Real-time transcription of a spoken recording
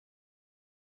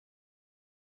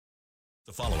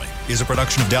The following is a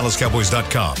production of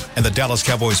DallasCowboys.com and the Dallas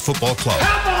Cowboys Football Club.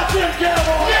 How about them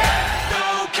Cowboys? Yeah!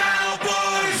 Go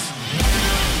Cowboys!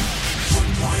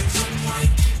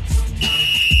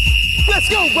 Let's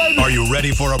go, baby! Are you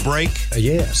ready for a break?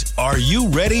 Yes. Are you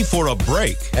ready for a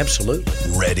break? Absolutely.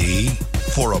 Ready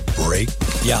for a break?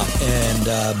 Yeah,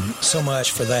 and so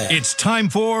much for that. It's time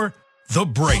for The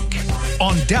Break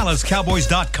on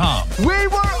DallasCowboys.com. We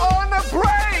were on the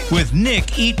break! With Nick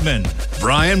Eatman,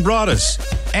 Brian Broaddus,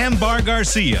 Ambar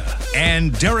Garcia,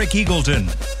 and Derek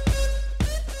Eagleton.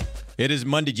 It is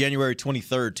Monday, January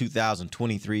 23rd,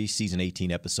 2023, Season 18,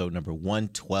 Episode number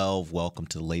 112. Welcome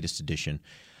to the latest edition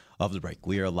of The Break.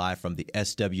 We are live from the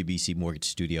SWBC Mortgage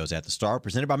Studios at the Star,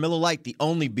 presented by Miller Lite, the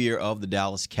only beer of the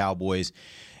Dallas Cowboys.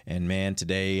 And, man,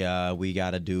 today we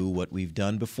got to do what we've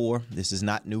done before. This is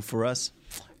not new for us.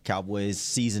 Cowboys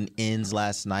season ends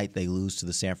last night. They lose to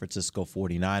the San Francisco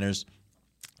 49ers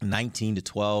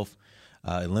 19-12,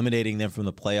 eliminating them from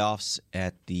the playoffs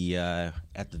at the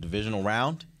divisional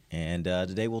round. And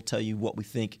today we'll tell you what we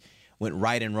think went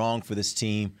right and wrong for this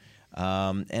team,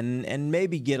 and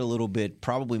maybe get a little bit,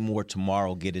 probably more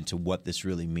tomorrow, get into what this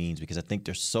really means, because I think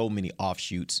there's so many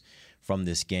offshoots from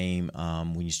this game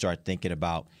when you start thinking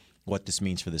about what this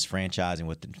means for this franchise and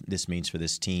what this means for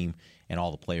this team and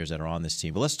all the players that are on this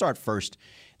team. But let's start first.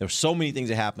 There were so many things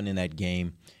that happened in that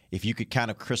game. If you could kind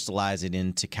of crystallize it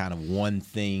into kind of one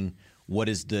thing, what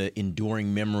is the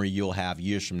enduring memory you'll have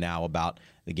years from now about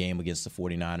the game against the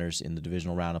 49ers in the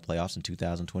divisional round of playoffs in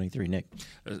 2023? Nick?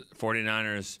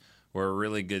 49ers were a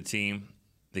really good team.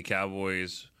 The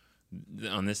Cowboys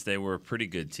on this day were a pretty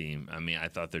good team. I mean, I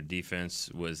thought their defense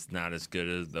was not as good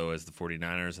as the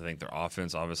 49ers. I think their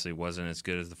offense obviously wasn't as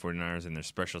good as the 49ers, and their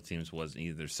special teams wasn't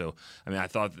either. So, I mean, I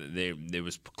thought that it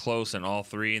was close in all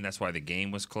three, and that's why the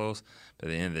game was close. But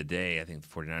at the end of the day, I think the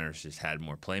 49ers just had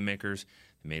more playmakers,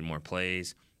 they made more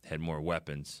plays, had more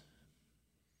weapons.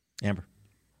 Amber?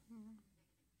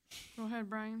 Go ahead,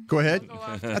 Brian. Go ahead.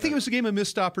 I think it was a game of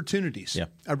missed opportunities. Yeah.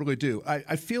 I really do.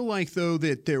 I feel like, though,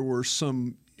 that there were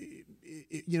some –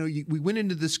 we went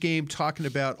into this game talking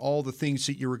about all the things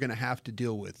that you were going to have to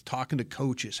deal with, talking to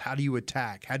coaches. How do you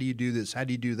attack? How do you do this? How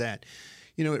do you do that?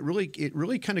 It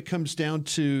really kind of comes down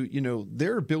to,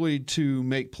 their ability to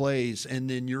make plays and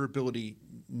then your ability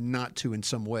not to in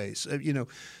some ways.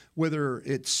 Whether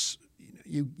it's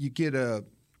you get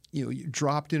you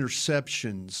dropped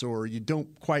interceptions, or you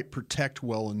don't quite protect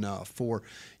well enough, or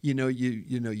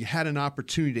you had an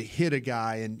opportunity to hit a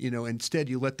guy and instead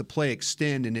you let the play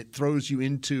extend and it throws you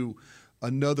into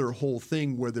another whole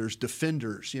thing where there's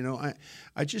defenders.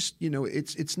 I just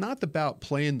it's not about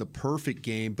playing the perfect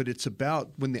game, but it's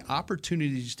about when the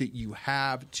opportunities that you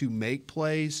have to make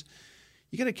plays,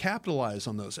 you got to capitalize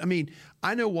on those. I mean,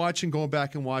 I know going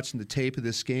back and watching the tape of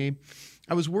this game,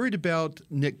 I was worried about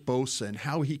Nick Bosa and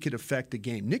how he could affect the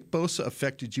game. Nick Bosa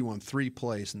affected you on 3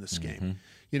 plays in this game.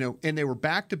 And they were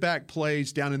back-to-back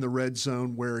plays down in the red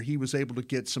zone where he was able to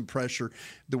get some pressure.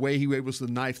 The way he was to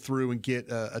knife through and get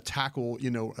a tackle,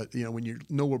 when you're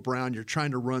Noah Brown, you're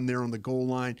trying to run there on the goal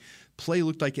line. Play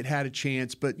looked like it had a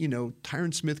chance, but,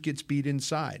 Tyron Smith gets beat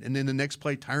inside. And then the next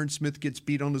play, Tyron Smith gets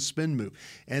beat on the spin move.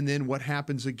 And then what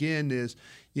happens again is,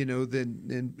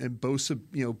 then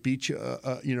Bosa, beat you,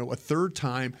 a third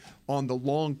time on the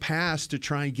long pass to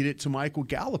try and get it to Michael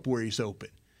Gallup where he's open.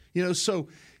 So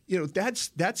that's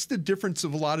the difference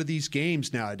of a lot of these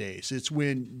games nowadays. It's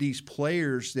when these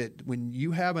players when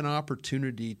you have an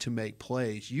opportunity to make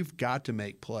plays, you've got to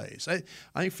make plays. I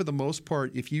think for the most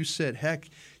part, if you said, heck,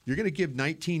 you're going to give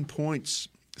 19 points,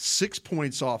 6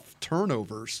 points off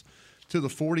turnovers to the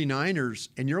 49ers,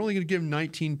 and you're only going to give them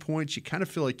 19 points, you kind of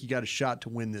feel like you got a shot to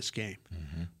win this game.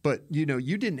 Mm-hmm. But, you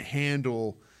didn't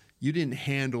handle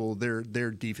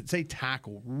their defense. They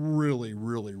tackle really,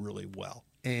 really, really well.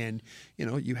 And,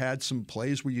 you had some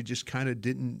plays where you just kind of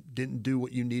didn't do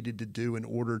what you needed to do in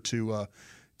order to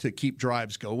keep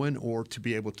drives going or to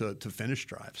be able to finish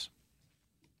drives.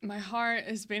 My heart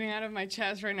is beating out of my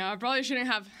chest right now. I probably shouldn't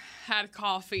have had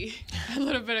coffee a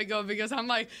little bit ago because I'm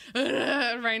like,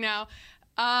 right now.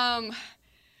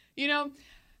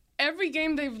 Every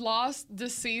game they've lost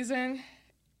this season,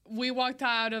 we walked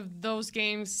out of those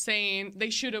games saying they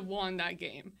should have won that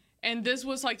game. And this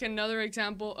was like another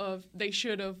example of they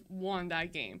should have won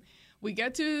that game. We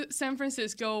get to San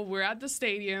Francisco. We're at the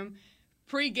stadium.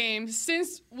 Pre-game,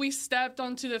 since we stepped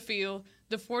onto the field,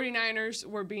 the 49ers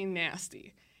were being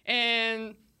nasty.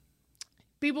 And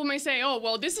people may say, oh,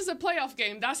 well, this is a playoff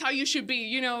game. That's how you should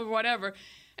be, whatever.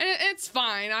 And it's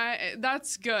fine.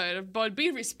 That's good. But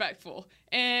be respectful.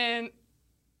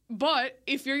 But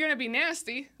if you're going to be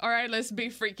nasty, all right, let's be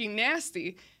freaking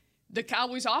nasty. the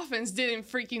Cowboys offense didn't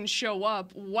freaking show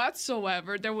up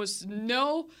whatsoever. There was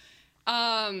no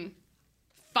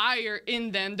fire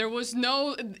in them.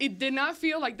 It did not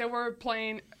feel like they were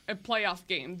playing a playoff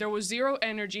game. There was zero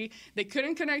energy. They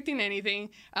couldn't connect in anything.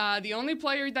 The only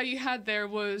player that you had there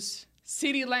was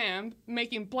CeeDee Lamb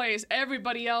making plays.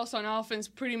 Everybody else on offense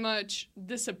pretty much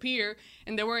disappeared,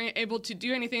 and they weren't able to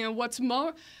do anything. And what's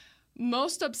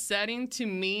most upsetting to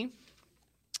me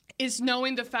is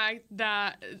knowing the fact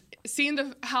that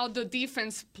seeing how the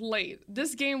defense played.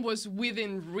 This game was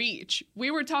within reach. We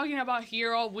were talking about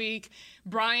here all week,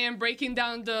 Brian breaking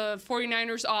down the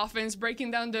 49ers offense,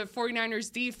 breaking down the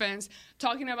 49ers defense,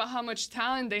 talking about how much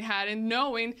talent they had, and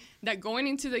knowing that going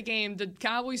into the game, the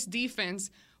Cowboys defense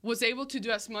was able to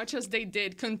do as much as they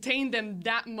did, contain them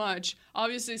that much.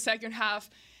 Obviously, second half,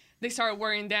 they started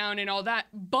wearing down and all that,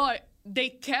 but they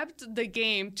kept the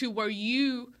game to where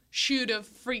you should have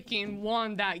freaking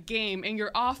won that game, and your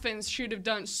offense should have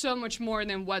done so much more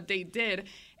than what they did.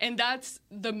 And that's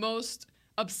the most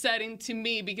upsetting to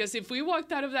me, because if we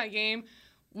walked out of that game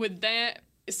with that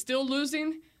still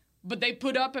losing, but they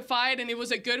put up a fight and it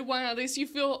was a good one, at least you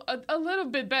feel a little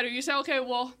bit better. You say, okay,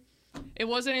 well, it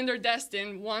wasn't in their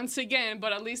destiny once again,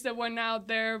 but at least they went out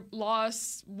there,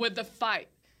 lost with the fight.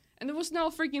 And there was no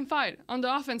freaking fight on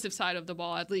the offensive side of the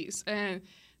ball, at least. And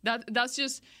that's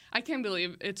just, I can't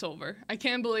believe it's over. I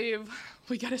can't believe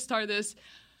we got to start this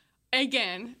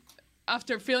again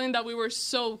after feeling that we were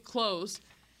so close.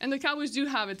 And the Cowboys do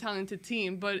have a talented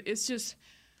team, but it's just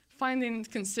finding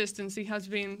consistency has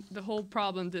been the whole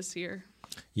problem this year.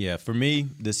 Yeah, for me,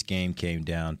 this game came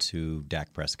down to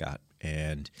Dak Prescott.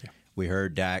 And we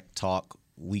heard Dak talk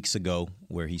weeks ago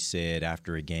where he said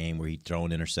after a game where he'd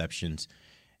thrown interceptions,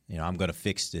 I'm going to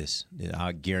fix this.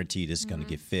 I guarantee this is going to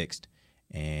get fixed.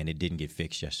 And it didn't get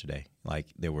fixed yesterday. Like,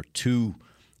 there were 2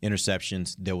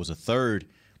 interceptions. There was a third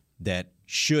that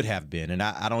should have been. And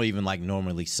I don't even like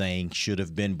normally saying should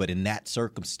have been, but in that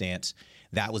circumstance,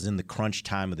 that was in the crunch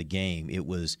time of the game. It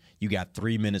was, you got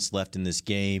 3 minutes left in this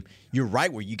game. You're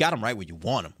right where you got them right where you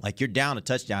want them. Like, you're down a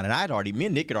touchdown. And me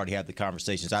and Nick had already had the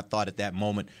conversations. I thought at that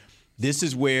moment, this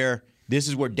is where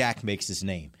Dak makes his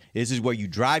name. This is where you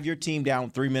drive your team down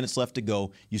with 3 minutes left to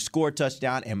go. You score a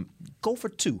touchdown and go for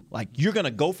 2. Like, you're going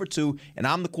to go for 2, and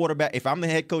I'm the quarterback. If I'm the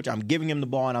head coach, I'm giving him the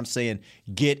ball, and I'm saying,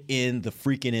 get in the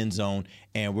freaking end zone,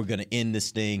 and we're going to end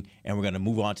this thing, and we're going to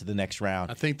move on to the next round.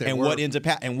 I think what ends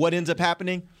up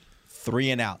happening?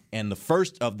 3 and out. And the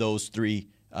first of those 3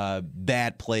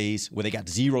 bad plays where they got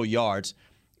 0 yards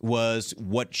was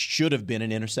what should have been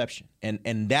an interception.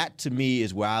 And that, to me,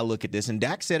 is where I look at this. And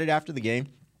Dak said it after the game.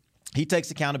 He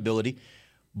takes accountability.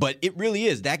 But it really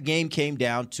is. That game came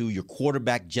down to your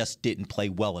quarterback just didn't play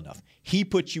well enough. He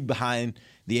put you behind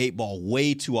the 8 ball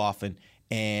way too often.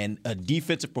 And a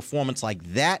defensive performance like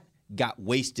that got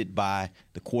wasted by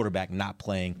the quarterback not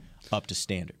playing up to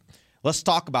standard. Let's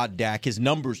talk about Dak. His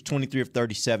numbers, 23 of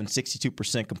 37,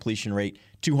 62% completion rate,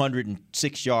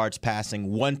 206 yards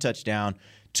passing, 1 touchdown,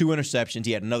 2 interceptions.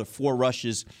 He had another 4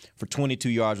 rushes for 22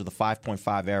 yards with a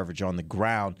 5.5 average on the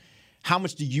ground. How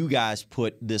much do you guys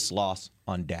put this loss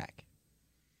on Dak?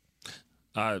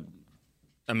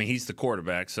 He's the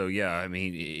quarterback, so yeah.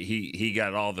 He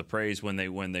got all the praise when they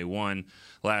won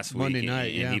last week. Monday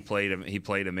night, and he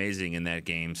played amazing in that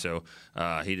game. So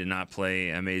he did not play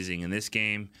amazing in this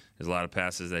game. There's a lot of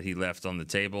passes that he left on the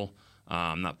table.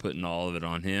 I'm not putting all of it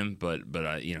on him, but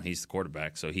he's the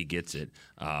quarterback, so he gets it.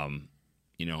 I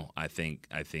think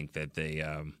that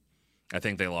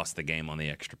they lost the game on the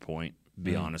extra point.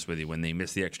 Be honest with you, when they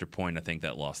missed the extra point, I think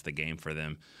that lost the game for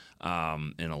them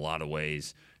in a lot of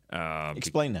ways.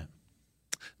 Explain that.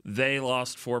 They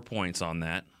lost 4 points on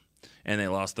that, and they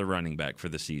lost the running back for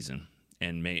the season,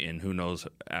 and who knows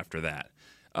after that.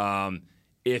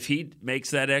 If he makes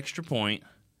that extra point,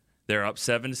 they're up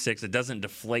 7-6. It doesn't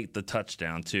deflate the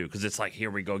touchdown, too, because it's like, here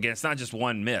we go again. It's not just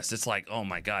one miss. It's like, oh,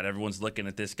 my God, everyone's looking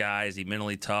at this guy. Is he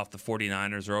mentally tough? The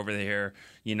 49ers are over there,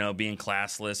 being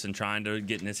classless and trying to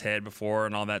get in his head before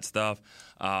and all that stuff.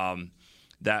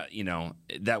 That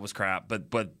was crap.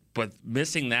 But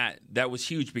missing that was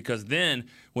huge, because then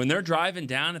when they're driving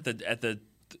down at the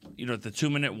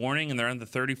 2-minute warning and they're on the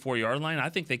 34-yard line, I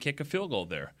think they kick a field goal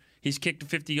there. He's kicked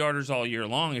 50-yarders all year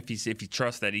long if he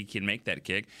trusts that he can make that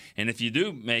kick. And if you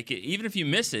do make it, even if you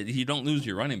miss it, you don't lose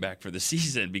your running back for the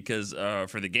season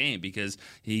for the game, because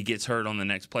he gets hurt on the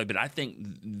next play. But I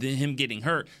think him getting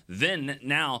hurt, then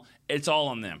now it's all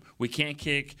on them. We can't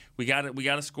kick. We got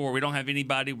to score. We don't have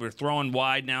anybody. We're throwing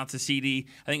wide now to CeeDee.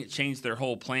 I think it changed their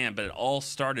whole plan. But it all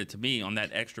started, to me, on that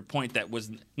extra point that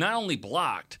was not only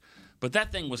blocked, But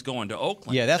that thing was going to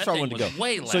Oakland. Yeah, that's that where I thing wanted to was go.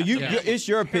 Way So left. it's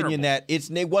your opinion Terrible.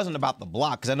 that it wasn't about the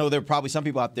block, because I know there are probably some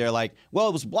people out there like, well,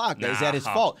 it was blocked. Is that his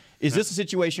Nah. fault? Is this a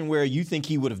situation where you think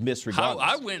he would have missed regardless?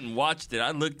 I went and watched it.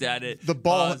 I looked at it. The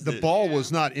ball, paused the it. ball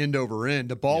was not end over end.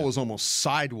 The ball was almost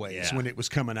sideways Yeah. when it was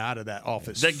coming out of that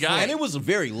office. The guy- and it was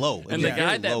very low. And the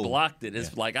guy that blocked it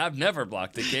is like, I've never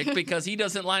blocked a kick because he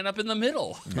doesn't line up in the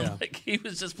middle. Like he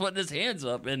was just putting his hands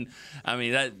up, and I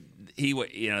mean that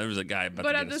there was a guy. About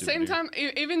But to at get the a same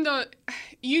souvenir. time, even though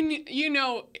you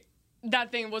know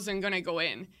that thing wasn't gonna go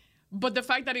in, but the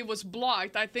fact that it was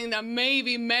blocked, I think that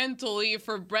maybe mentally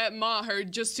for Brett Maher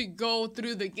just to go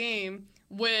through the game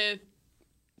with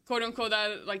quote unquote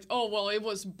that like, oh well, it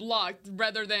was blocked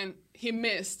rather than he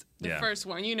missed the Yeah. first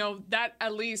one. You know, that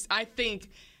at least I think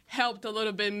helped a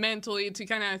little bit mentally to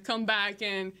kind of come back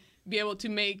and be able to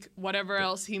make whatever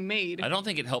else he made. I don't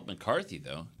think it helped McCarthy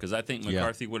though, because I think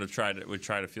McCarthy would tried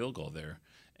a field goal there,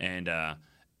 and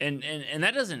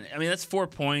that doesn't. I mean, that's 4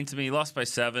 points. I mean, he lost by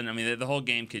 7. I mean, the whole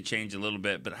game could change a little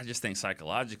bit, but I just think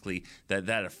psychologically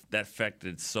that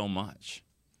affected so much.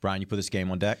 Brian, you put this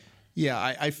game on deck?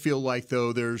 Yeah, I feel like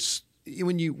though there's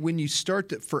when you start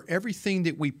to, for everything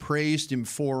that we praised him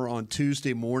for on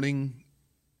Tuesday morning,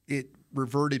 it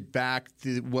reverted back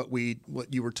to what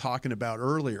you were talking about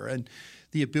earlier, and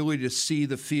the ability to see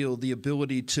the field, the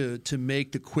ability to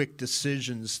make the quick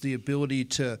decisions, the ability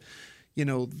to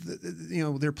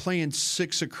they're playing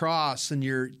 6 across and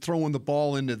you're throwing the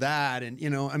ball into that, and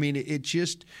I mean it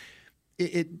just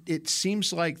it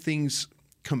seems like things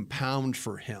compound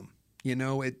for him. You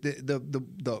want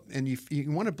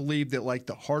to believe that like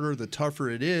the harder, the tougher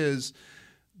it is,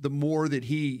 the more that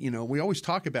he, we always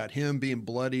talk about him being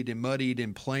bloodied and muddied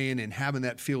and playing and having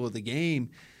that feel of the game.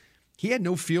 He had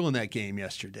no feel in that game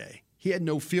yesterday. He had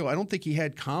no feel. I don't think he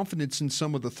had confidence in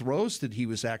some of the throws that he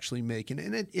was actually making.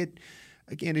 And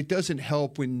it doesn't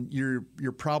help when you're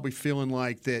probably feeling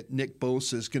like that Nick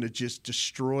Bosa is going to just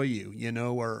destroy you,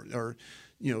 or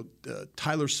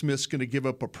Tyler Smith's going to give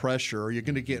up a pressure, or you're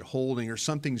going to get holding, or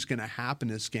something's going to happen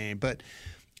this game. But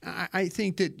I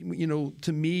think that,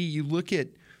 to me, you look at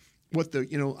what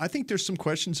I think there's some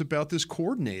questions about this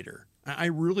coordinator. I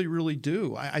really, really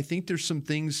do. I think there's some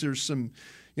things,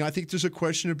 I think there's a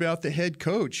question about the head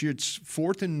coach. It's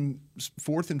 4th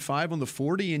and 5 on the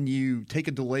 40 and you take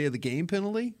a delay of the game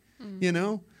penalty,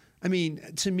 I mean,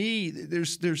 to me,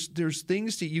 there's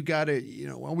things that you got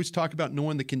to, always talk about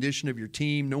knowing the condition of your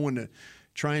team, knowing to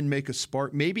try and make a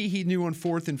spark. Maybe he knew on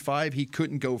 4th and 5 he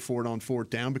couldn't go for it on 4th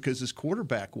down because his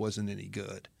quarterback wasn't any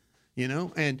good,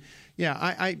 And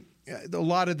yeah, a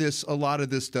lot of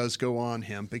this does go on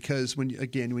him because when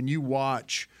you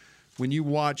watch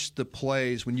the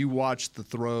plays, when you watch the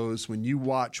throws, when you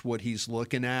watch what he's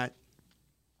looking at,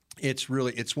 it's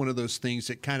one of those things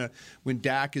that kind of, when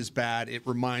Dak is bad, it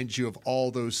reminds you of all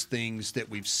those things that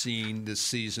we've seen this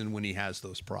season when he has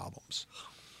those problems.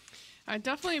 I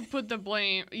definitely put the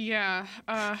blame. Yeah,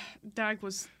 Dak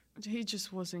he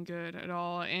just wasn't good at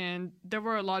all, and there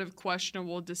were a lot of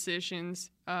questionable decisions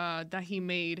that he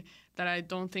made that I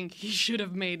don't think he should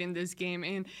have made in this game.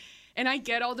 And I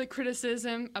get all the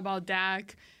criticism about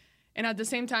Dak, and at the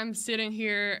same time, sitting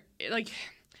here like.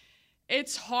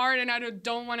 It's hard, and I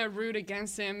don't want to root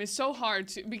against him. It's so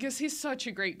hard because he's such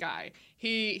a great guy.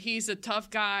 He's a tough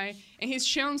guy, and he's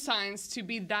shown signs to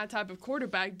be that type of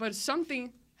quarterback. But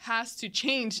something has to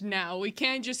change now. We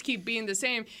can't just keep being the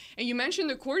same. And you mentioned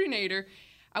the coordinator.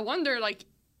 I wonder, like,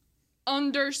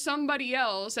 under somebody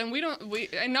else, and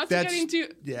not to get into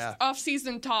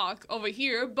off-season talk over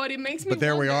here, but it makes me But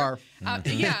there wonder, we are.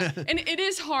 Yeah, and it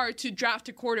is hard to draft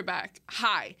a quarterback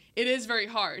high. It is very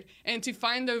hard, and to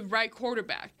find the right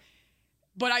quarterback.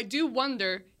 But I do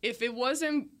wonder if it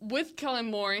wasn't with Kellen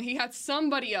Moore and he had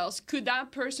somebody else, could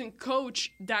that person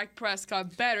coach Dak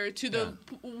Prescott better to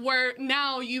where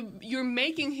now you're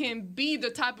making him be the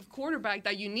type of quarterback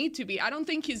that you need to be? I don't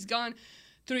think he's gone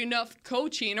through enough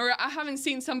coaching, or I haven't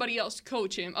seen somebody else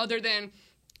coach him other than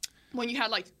when you had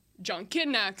like John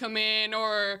Kidna come in,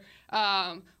 or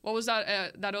what was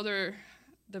that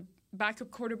the backup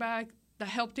quarterback that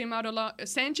helped him out a lot,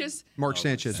 Sanchez. Mark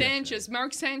Sanchez.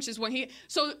 Mark Sanchez.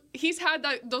 So he's had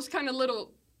those kind of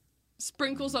little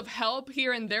sprinkles of help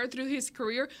here and there through his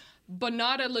career, but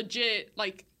not a legit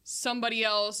like somebody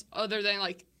else other than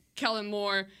like Kellen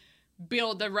Moore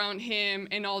build around him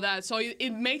and all that. So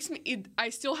it makes me, I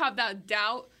still have that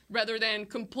doubt rather than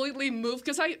completely move,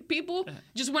 because people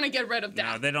just want to get rid of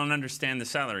that. No, they don't understand the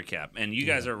salary cap, and you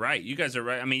guys are right.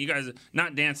 I mean, you guys are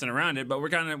not dancing around it, but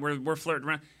we're flirting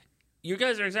around. you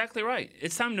guys are exactly right.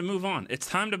 It's time to move on. It's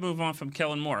time to move on from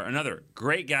Kellen Moore. Another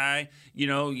great guy. You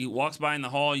know, he walks by in the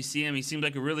hall. You see him. He seems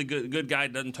like a really good guy.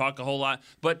 Doesn't talk a whole lot.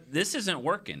 But this isn't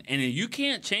working. And you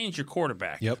can't change your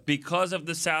quarterback because of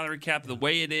the salary cap, the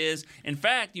way it is. In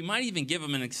fact, you might even give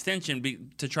him an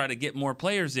extension to try to get more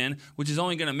players in, which is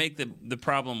only going to make the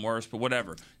problem worse. But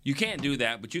whatever. You can't do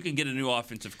that. But you can get a new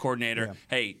offensive coordinator. Yeah.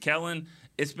 Hey, Kellen,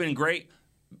 it's been great.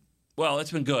 Well,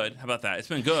 it's been good. How about that? It's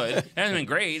been good. It hasn't been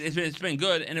great. It's been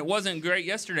good, and it wasn't great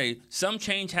yesterday. Some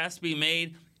change has to be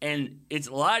made, and it's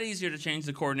a lot easier to change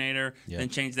the coordinator than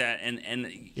change that. And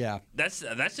that's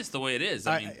just the way it is.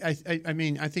 I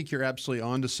mean, I think you're absolutely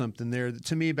onto something there.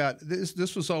 To me, about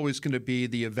this was always going to be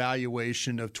the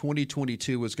evaluation of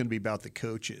 2022 was going to be about the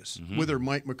coaches. Mm-hmm. Whether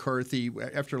Mike McCarthy,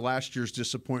 after last year's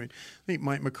disappointment, I think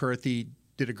Mike McCarthy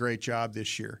did a great job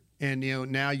this year. And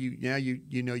now you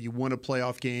won a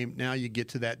playoff game. Now you get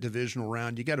to that divisional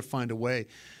round. You got to find a way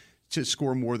to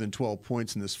score more than 12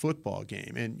 points in this football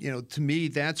game. And to me,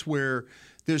 that's where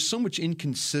there's so much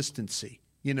inconsistency.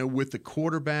 With the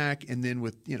quarterback, and then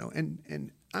with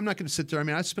and I'm not going to sit there. I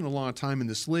mean, I spent a long time in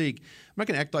this league. I'm not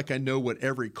going to act like I know what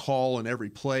every call and every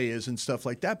play is and stuff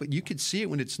like that. But you can see it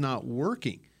when it's not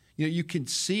working. You can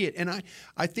see it. And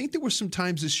I think there were some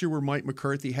times this year where Mike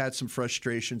McCarthy had some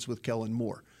frustrations with Kellen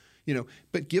Moore.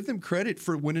 But give them credit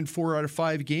for winning 4 out of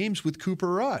 5 games with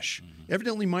Cooper Rush. Mm-hmm.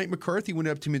 Evidently, Mike McCarthy went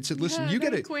up to him and said, "Listen, you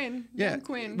got to." Quinn.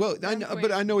 Well,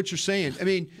 but I know what you're saying. I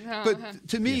mean, but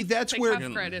to me, that's where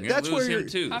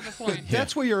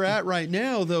that's where you're at right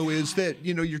now. Though, is that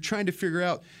you're trying to figure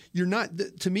out. You're not.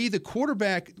 To me, the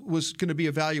quarterback was going to be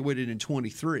evaluated in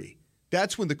 23.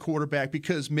 That's when the quarterback,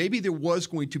 because maybe there was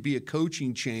going to be a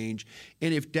coaching change,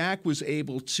 and if Dak was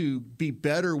able to be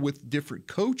better with different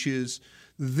coaches,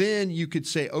 then you could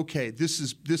say, okay, this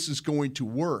is going to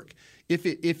work. If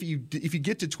you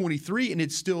get to 23 and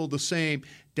it's still the same,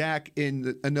 Dak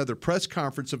in another press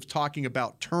conference of talking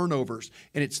about turnovers,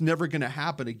 and it's never going to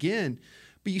happen again.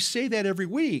 But you say that every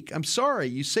week. I'm sorry,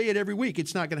 you say it every week.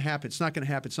 It's not going to happen. It's not going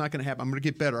to happen. It's not going to happen. I'm going to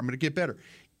get better. I'm going to get better.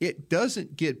 It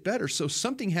doesn't get better. So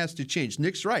something has to change.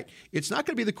 Nick's right. It's not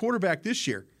going to be the quarterback this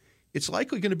year. It's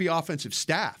likely going to be offensive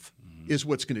staff is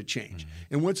what's going to change.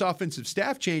 Mm-hmm. And once offensive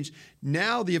staff change,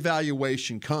 now the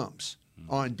evaluation comes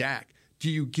on Dak. Do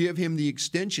you give him the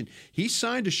extension? He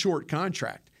signed a short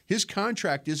contract. His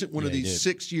contract isn't one of these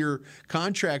 6-year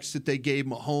contracts that they gave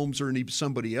Mahomes or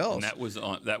somebody else.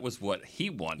 And that was what he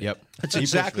wanted. Yep. That's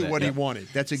exactly what he wanted.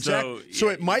 That's exactly. So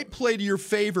it might play to your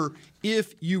favor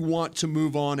if you want to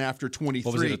move on after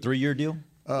 23. What was it, a 3-year deal?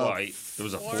 It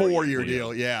was a 4-year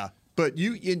deal. Yeah. But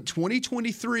you in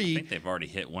 2023, I think they've already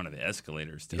hit one of the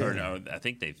escalators too. Or no, I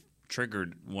think they've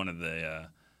triggered one of the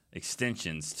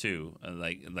extensions too.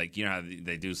 Like how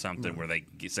they do something where they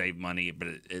save money, but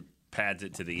it pads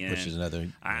it to the end. Which is another.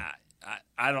 I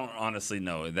don't honestly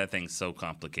know. That thing's so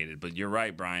complicated. But you're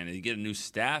right, Brian. You get a new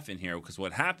staff in here because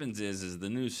what happens is the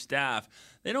new staff,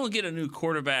 they don't get a new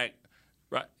quarterback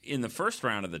in the first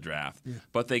round of the draft,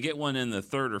 but they get one in the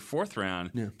 3rd or 4th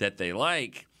round that they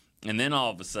like. And then all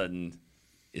of a sudden,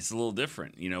 it's a little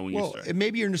different, when you start.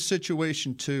 Maybe you're in a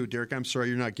situation too, Derek. I'm sorry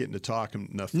you're not getting to talk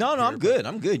enough. No, I'm good.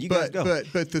 I'm good. You guys go.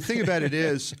 But the thing about it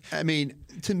is, I mean,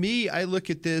 to me, I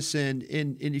look at this and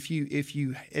if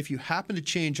you happen to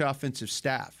change offensive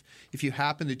staff, if you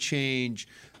happen to change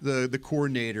the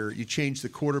coordinator, you change the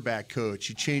quarterback coach,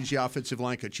 you change the offensive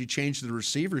line coach, you change the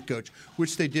receiver coach,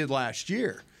 which they did last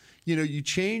year. You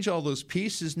change all those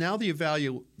pieces. Now the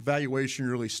evaluation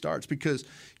really starts because,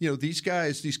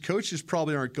 these coaches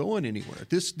probably aren't going anywhere.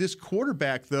 This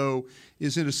quarterback, though,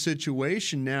 is in a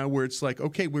situation now where it's like,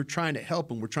 okay, we're trying to help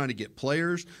him. We're trying to get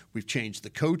players. We've changed the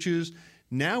coaches.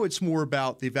 Now it's more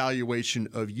about the evaluation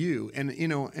of you.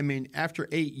 And, after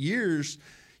 8 years,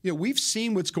 we've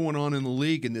seen what's going on in the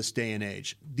league in this day and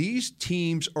age. These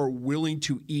teams are willing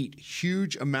to eat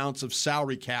huge amounts of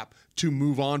salary cap to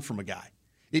move on from a guy.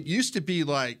 It used to be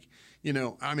like,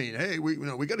 hey, we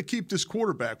got to keep this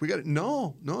quarterback. We got to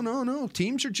no.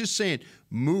 Teams are just saying,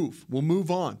 move. We'll move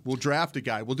on. We'll draft a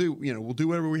guy. We'll do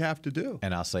whatever we have to do.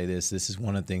 And I'll say this is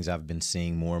one of the things I've been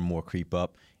seeing more and more creep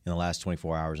up in the last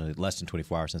 24 hours, less than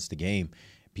 24 hours since the game.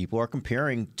 People are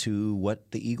comparing to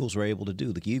what the Eagles were able to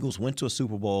do. The Eagles went to a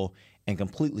Super Bowl and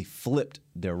completely flipped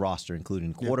their roster,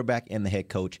 including quarterback and the head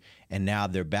coach, and now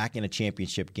they're back in a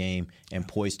championship game and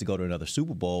poised to go to another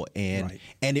Super Bowl. And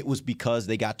it was because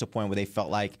they got to a point where they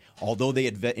felt like, although they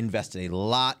had invested a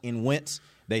lot in Wentz,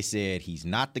 they said, he's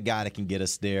not the guy that can get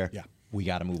us there. Yeah. We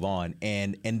got to move on.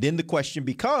 And then the question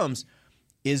becomes,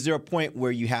 is there a point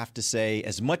where you have to say,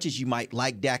 as much as you might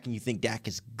like Dak and you think Dak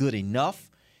is good enough,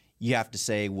 you have to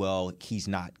say, well, he's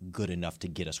not good enough to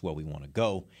get us where we want to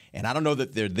go. And I don't know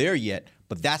that they're there yet,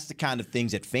 but that's the kind of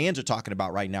things that fans are talking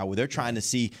about right now, where they're trying to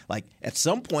see, like, at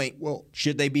some point,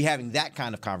 should they be having that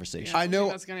kind of conversation? I know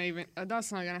that's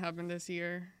not gonna happen this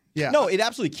year. Yeah. No, it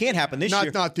absolutely can't happen this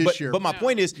year. Not this year. But my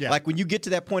point is, like, when you get to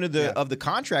that point of the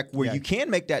contract where you can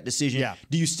make that decision,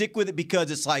 do you stick with it because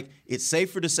it's like it's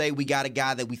safer to say we got a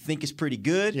guy that we think is pretty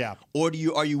good, or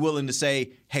are you willing to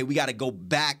say, hey, we got to go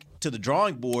back to the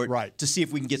drawing board to see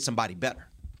if we can get somebody better?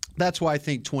 That's why I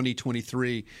think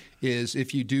 2023 is,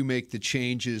 if you do make the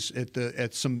changes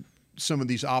at some of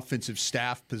these offensive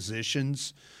staff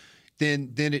positions,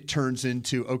 then it turns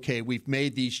into, okay, we've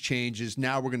made these changes.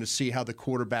 Now we're going to see how the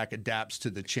quarterback adapts to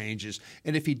the changes.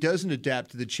 And if he doesn't adapt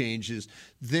to the changes,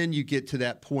 then you get to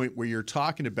that point where you're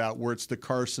talking about where it's the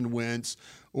Carson Wentz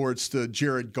or it's the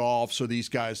Jared Goffs or these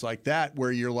guys like that,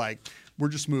 where you're like, we're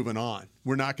just moving on.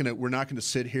 We're not gonna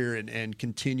sit here and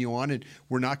continue on, and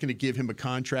we're not going to give him a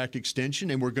contract extension,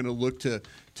 and we're going to look to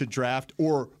draft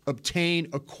or obtain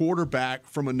a quarterback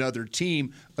from another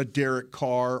team, a Derek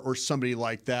Carr or somebody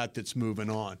like that that's moving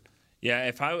on. Yeah,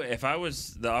 if I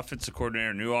was the offensive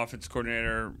coordinator, new offensive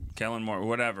coordinator, Kellen Moore,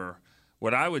 whatever,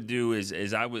 what I would do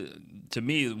is I would, to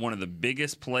me, one of the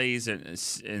biggest plays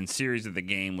in series of the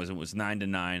game was, it was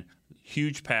 9-9.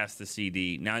 Huge pass to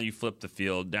CD. Now you flip the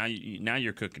field. Now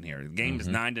you're cooking here. The game is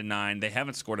 9-9. They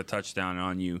haven't scored a touchdown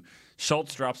on you.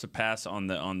 Schultz drops a pass on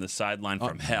the sideline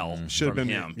from hell. Should have been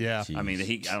him. Yeah. I mean,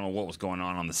 I don't know what was going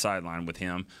on the sideline with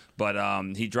him, but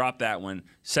he dropped that one.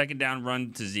 Second down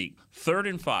run to Zeke. 3rd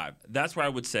and 5. That's where I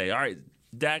would say, all right,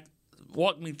 Dak,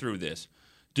 walk me through this.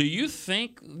 Do you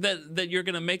think that you're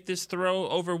going to make this throw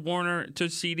over Warner to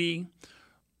CD?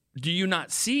 Do you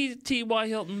not see T.Y.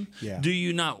 Hilton? Yeah. Do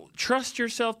you not trust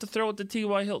yourself to throw it to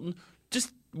T.Y. Hilton?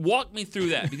 Just walk me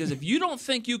through that, because if you don't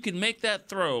think you can make that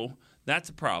throw, that's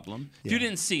a problem. If you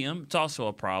didn't see him, it's also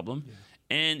a problem. Yeah.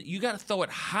 And you got to throw it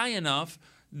high enough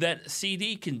that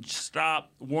CD can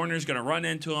stop. Warner's going to run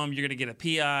into him. You're going to get a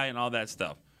PI and all that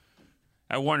stuff.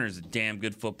 Warner's a damn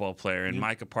good football player, and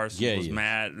Micah Parsons was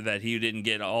mad that he didn't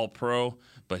get All-Pro,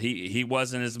 but he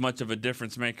wasn't as much of a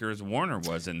difference maker as Warner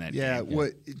was in that game. Yeah,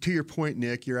 to your point,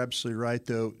 Nick, you're absolutely right,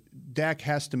 though. Dak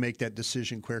has to make that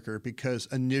decision quicker, because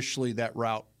initially that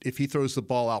route, if he throws the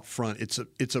ball out front, it's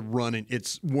a run,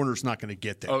 and Warner's not going to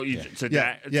get there. Oh, to CD?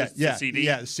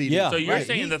 Yeah, CD. So you're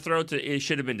saying the throw it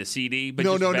should have been to CD, but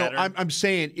no. Better? I'm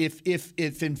saying if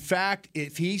in fact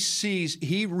if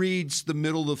he reads the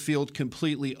middle of the field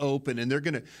completely open, and they're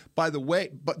going to,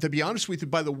 but to be honest with you,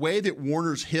 by the way that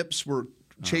Warner's hips were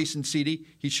chasing CD,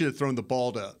 he should have thrown the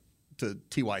ball to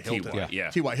T.Y.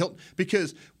 Hilton. T.Y. Hilton.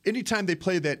 Because anytime they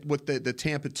play that with the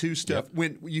Tampa 2 stuff,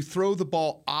 when you throw the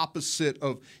ball opposite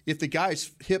of, if the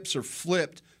guy's hips are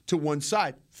flipped to one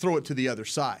side, throw it to the other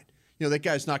side. You know, that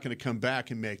guy's not going to come back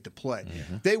and make the play.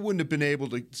 Mm-hmm. They wouldn't have been able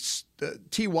to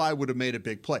T.Y. would have made a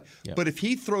big play. Yep. But if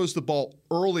he throws the ball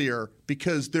earlier,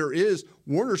 because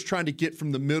Warner's trying to get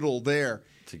from the middle there.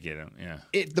 To get him,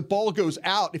 If the ball goes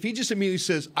out, if he just immediately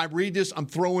says, I read this, I'm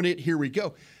throwing it, here we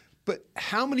go. But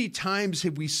how many times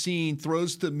have we seen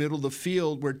throws to the middle of the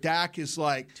field where Dak is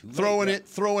like throwing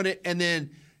it, and then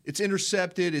it's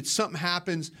intercepted, something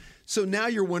happens. So now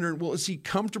you're wondering, well, is he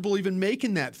comfortable even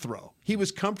making that throw? He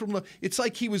was comfortable. It's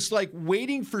like he was like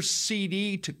waiting for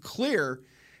CD to clear,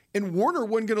 and Warner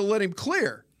wasn't going to let him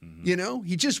clear. Mm-hmm. You know,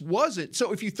 he just wasn't.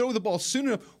 So if you throw the ball soon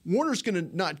enough, Warner's going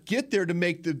to not get there to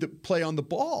make the play on the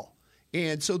ball.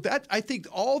 And so that, I think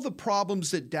all the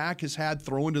problems that Dak has had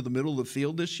throwing to the middle of the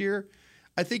field this year,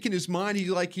 I think in his mind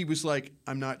he was like,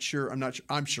 I'm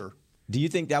sure. Do you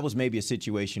think that was maybe a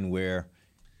situation where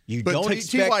you don't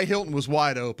expect T.Y. Hilton was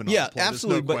wide open on the play.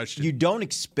 Absolutely, no but question. You don't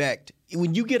expect,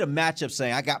 when you get a matchup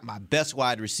saying I got my best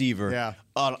wide receiver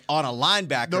on a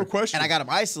linebacker, no question, and I got him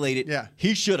isolated,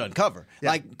 he should uncover. Yeah.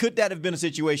 Like, could that have been a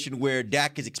situation where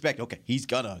Dak is expecting, okay, he's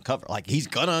gonna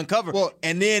uncover, well,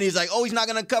 and then he's like, oh, he's not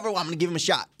gonna uncover, well, I'm gonna give him a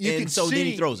shot, then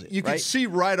he throws it. You can see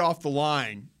right off the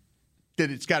line that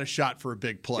it's got a shot for a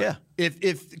big play. Yeah.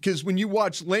 Because when you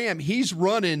watch Lamb, he's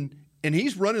running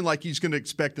like he's going to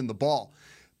expect in the ball.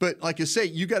 But like I say,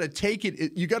 you got to take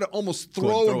it. You got to almost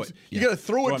throw it. You got to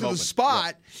throw it to the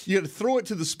spot. Yeah. You got to throw it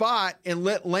to the spot and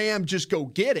let Lamb just go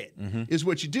get it. Mm-hmm. Is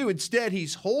what you do. Instead,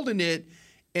 he's holding it,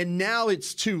 and now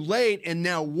it's too late. And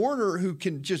now Warner, who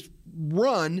can just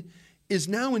run, is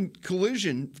now in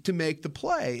collision to make the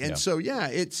play. And so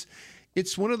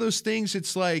it's one of those things.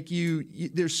 It's like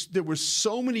there were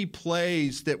so many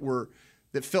plays that were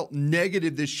that felt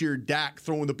negative this year, Dak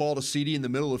throwing the ball to CeeDee in the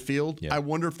middle of the field. Yeah. I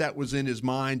wonder if that was in his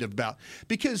mind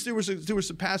because there was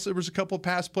a couple of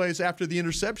pass plays after the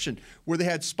interception where they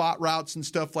had spot routes and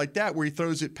stuff like that where he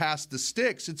throws it past the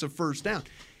sticks. It's a first down.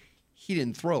 He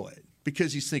didn't throw it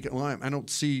because he's thinking, well, I don't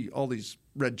see all these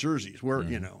red jerseys where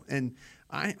and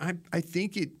I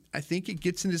think it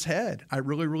gets in his head. I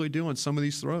really, really do on some of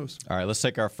these throws. All right, let's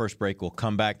take our first break. We'll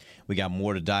come back. We got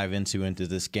more to dive into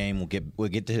this game. We'll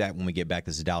get to that when we get back.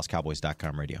 This is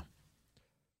DallasCowboys.com radio.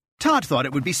 Todd thought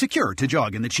it would be secure to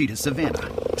jog in the cheetah savanna.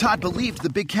 Todd believed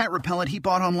the big cat repellent he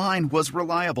bought online was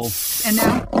reliable. And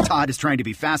now, Todd is trying to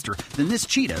be faster than this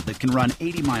cheetah that can run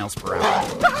 80 miles per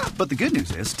hour. But the good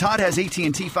news is, Todd has AT&T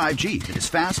 5G that is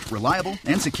fast, reliable,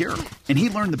 and secure. And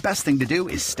he learned the best thing to do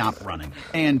is stop running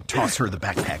and toss her the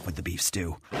backpack with the beef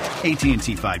stew.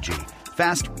 AT&T 5G.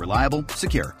 Fast, reliable,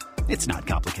 secure. It's not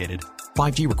complicated.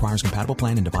 5G requires compatible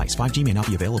plan and device. 5G may not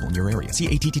be available in your area. See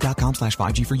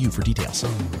att.com/5G for you for details.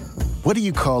 What do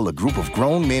you call a group of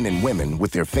grown men and women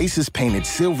with their faces painted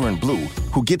silver and blue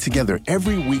who get together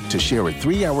every week to share a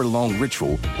 3-hour-long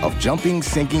ritual of jumping,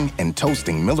 singing, and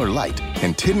toasting Miller Lite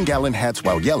in 10-gallon hats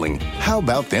while yelling, "How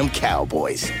about them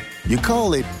Cowboys?" You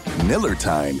call it Miller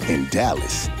Time in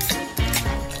Dallas.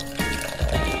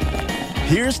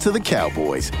 Here's to the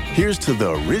Cowboys. Here's to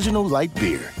the original light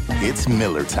beer. It's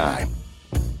Miller Time.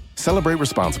 Celebrate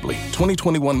responsibly.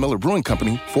 2021 Miller Brewing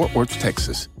Company, Fort Worth,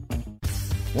 Texas.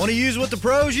 Want to use what the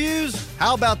pros use?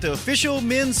 How about the official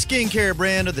men's skincare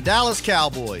brand of the Dallas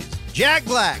Cowboys, Jack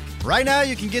Black? Right now,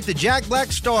 you can get the Jack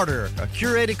Black Starter, a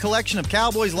curated collection of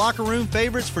Cowboys locker room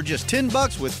favorites for just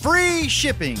 $10 with free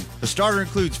shipping. The starter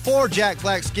includes 4 Jack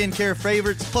Black skincare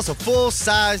favorites, plus a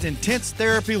full-sized intense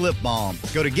therapy lip balm.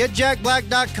 Go to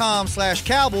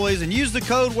getjackblack.com/Cowboys and use the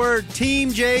code word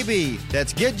TEAMJB.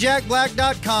 That's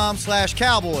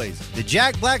getjackblack.com/Cowboys. The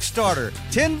Jack Black Starter,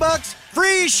 $10,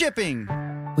 free shipping.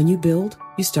 When you build,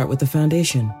 you start with the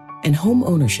foundation. And home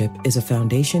ownership is a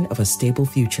foundation of a stable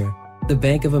future. The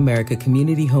Bank of America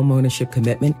Community Home Ownership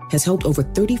Commitment has helped over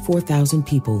 34,000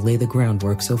 people lay the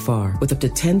groundwork so far, with up to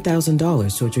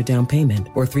 $10,000 towards your down payment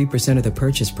or 3% of the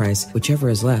purchase price, whichever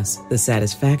is less. The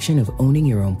satisfaction of owning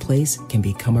your own place can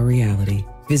become a reality.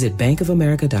 Visit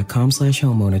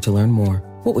bankofamerica.com/homeowner to learn more.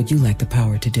 What would you like the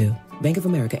power to do? Bank of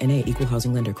America NA, Equal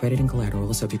Housing Lender. Credit and collateral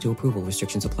is subject to approval.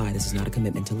 Restrictions apply. This is not a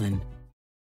commitment to lend.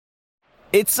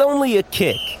 It's only a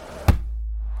kick,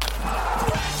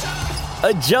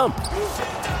 a jump,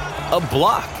 a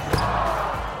block.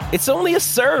 It's only a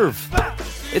serve.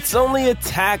 It's only a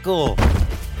tackle,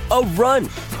 a run.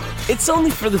 It's only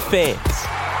for the fans.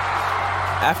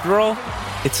 After all,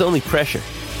 it's only pressure.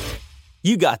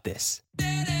 You got this.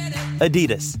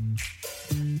 Adidas.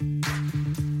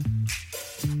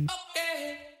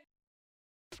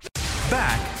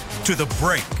 Back to the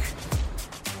break.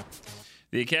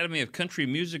 The Academy of Country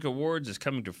Music Awards is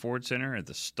coming to Ford Center at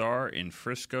the Star in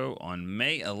Frisco on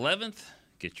May 11th.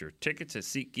 Get your tickets at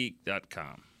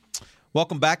SeatGeek.com.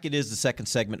 Welcome back. It is the second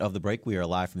segment of the break. We are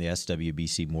live from the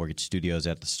SWBC Mortgage Studios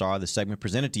at the Star. The segment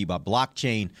presented to you by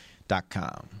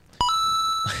Blockchain.com.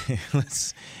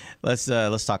 Let's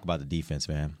talk about the defense,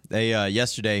 man. They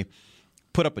yesterday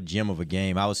put up a gem of a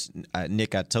game.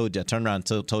 Nick. I turned around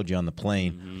and told you on the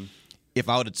plane. Mm-hmm. If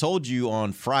I would have told you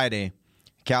on Friday,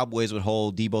 Cowboys would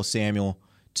hold Deebo Samuel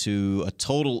to a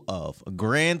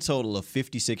grand total of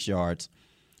 56 yards,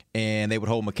 and they would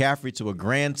hold McCaffrey to a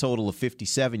grand total of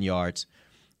 57 yards,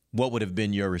 what would have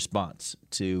been your response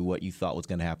to what you thought was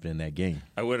going to happen in that game?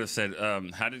 I would have said, how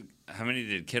many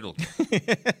did Kittle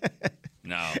get?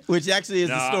 No. Which actually is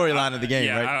the storyline of the game,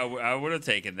 right? I would have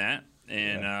taken that.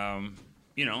 And,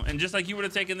 and just like you would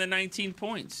have taken the 19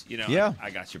 points, Yeah.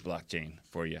 I got your blockchain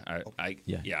for you.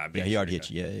 He already hit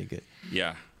you. Yeah, you're good.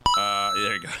 Yeah.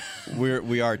 There you go.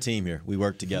 We are a team here. We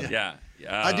work together. Yeah.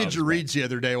 I did your reads the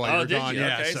other day while you were gone. You?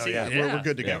 Okay, we're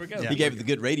good to go. Go. Yeah. He gave you the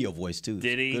good radio voice, too.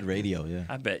 Did he? Good radio, yeah.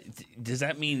 I bet. Does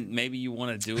that mean maybe you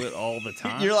want to do it all the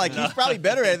time? You're like, he's probably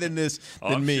better at than me.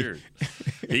 Sure.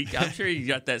 I'm sure he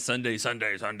got that Sunday.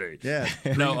 Yeah.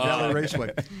 No,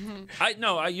 Raceway.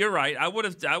 You're right. I would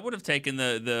have taken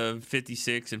the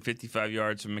 56 and 55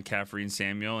 yards from McCaffrey and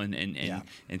Samuel and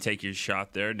take your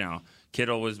shot there. Now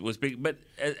Kittle was big, but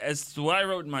as to what I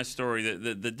wrote in my story,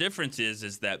 the difference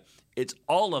is that it's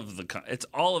all of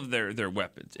their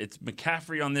weapons. It's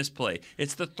McCaffrey on this play.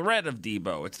 It's the threat of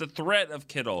Deebo. It's the threat of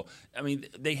Kittle. I mean,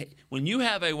 when you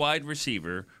have a wide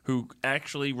receiver who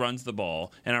actually runs the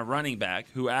ball, and a running back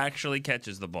who actually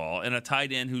catches the ball, and a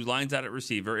tight end who lines out at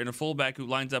receiver, and a fullback who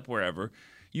lines up wherever,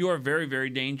 you are very, very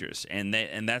dangerous, and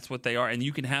that's what they are. And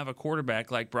you can have a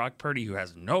quarterback like Brock Purdy who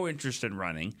has no interest in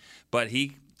running, but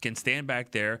he can stand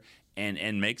back there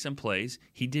and make some plays.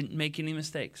 He didn't make any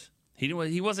mistakes. He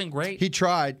wasn't great. He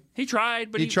tried.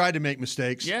 But he tried to make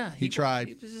mistakes. Yeah, he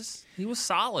tried. He was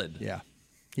solid. Yeah,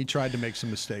 he tried to make some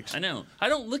mistakes. I know. I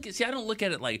don't look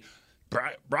at it like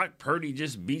Brock Purdy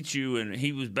just beat you and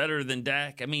he was better than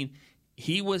Dak. I mean,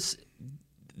 he was.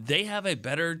 They have a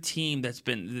better team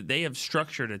they have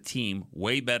structured a team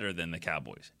way better than the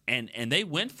Cowboys. And they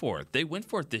went for it. They went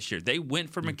for it this year. They went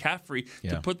for McCaffrey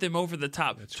to put them over the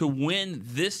top to win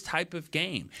this type of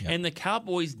game. Yeah. And the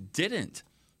Cowboys didn't.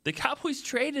 The Cowboys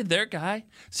traded their guy.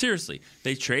 Seriously,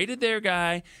 they traded their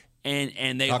guy.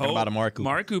 And they talking about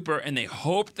Amari Cooper, and they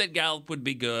hoped that Gallup would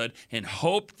be good, and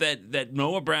hoped that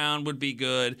Noah Brown would be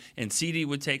good, and CD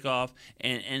would take off,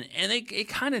 and it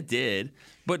kind of did.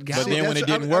 But then when it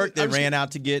didn't work, they ran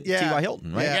out to get T.Y.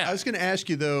 Hilton, right? Yeah, I was going to ask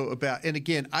you though about, and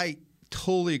again, I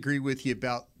totally agree with you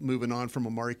about moving on from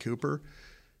Amari Cooper.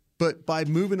 But by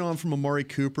moving on from Amari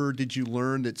Cooper, did you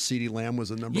learn that CeeDee Lamb was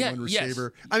the number one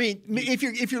receiver? Yes. I mean,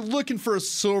 if you're looking for a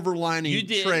silver lining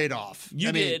trade-off,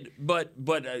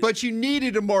 but you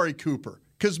needed Amari Cooper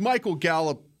because Michael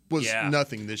Gallup was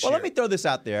nothing this year. Well, let me throw this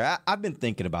out there. I've been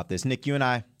thinking about this. Nick, you and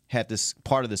I had this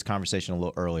part of this conversation a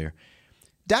little earlier.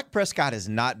 Dak Prescott has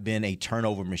not been a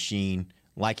turnover machine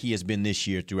like he has been this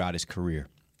year throughout his career.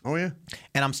 Oh, yeah.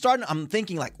 And I'm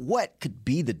thinking, like, what could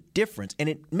be the difference? And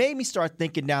it made me start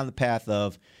thinking down the path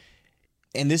of,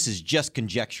 and this is just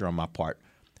conjecture on my part,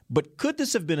 but could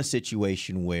this have been a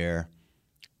situation where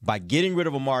by getting rid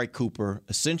of Amari Cooper,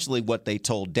 essentially what they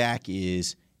told Dak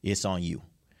is, it's on you.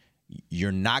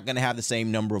 You're not going to have the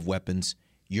same number of weapons.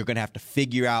 You're going to have to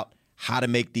figure out how to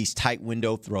make these tight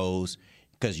window throws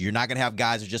because you're not going to have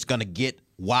guys who are just going to get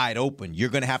wide open. You're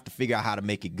going to have to figure out how to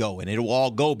make it go, and it'll all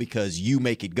go because you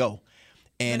make it go.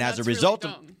 And as a result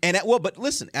but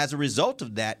listen, as a result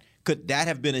of that, could that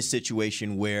have been a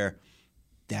situation where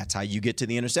that's how you get to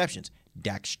the interceptions?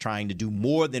 Dak's trying to do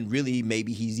more than really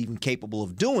maybe he's even capable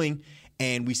of doing,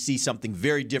 and we see something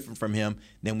very different from him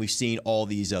than we've seen all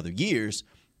these other years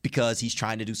because he's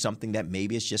trying to do something that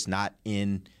maybe is just not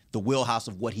in the wheelhouse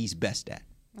of what he's best at.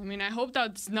 I mean, I hope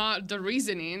that's not the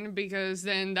reasoning because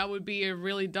then that would be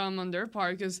really dumb on their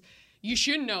part because you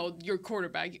should know your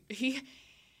quarterback. He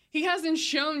hasn't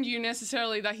shown you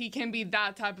necessarily that he can be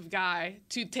that type of guy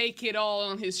to take it all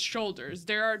on his shoulders.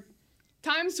 There are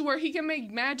times where he can make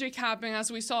magic happen,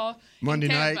 as we saw Monday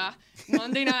in Tampa. night.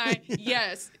 Monday night,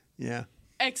 yes. Yeah.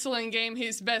 Excellent game,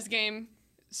 his best game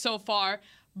so far.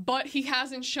 But he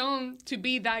hasn't shown to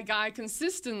be that guy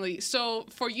consistently. So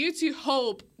for you to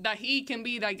hope that he can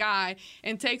be that guy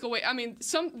and take away, I mean,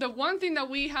 the one thing that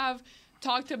we have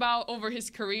talked about over his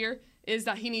career is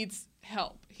that he needs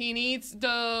help. He needs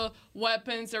the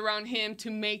weapons around him to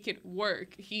make it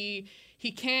work. He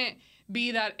can't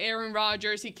be that Aaron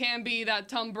Rodgers. He can't be that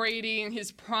Tom Brady in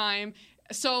his prime.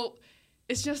 So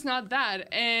it's just not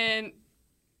that. And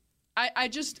I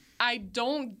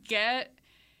don't get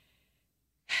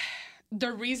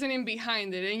the reasoning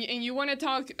behind it. And you want to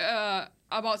talk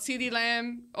about CeeDee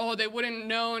Lamb, they wouldn't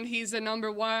known he's the number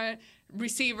one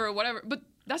receiver or whatever. But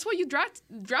that's what you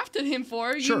drafted him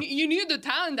for. Sure. You knew the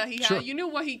talent that he had. Sure. You knew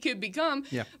what he could become.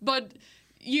 Yeah. But,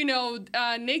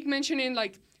 Nick mentioning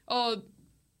or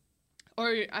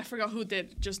I forgot who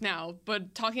did just now,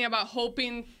 but talking about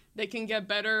hoping they can get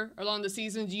better along the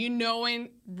seasons,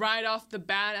 knowing right off the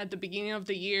bat at the beginning of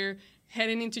the year,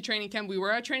 heading into training camp, we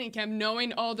were at training camp,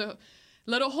 knowing all the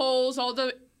little holes, all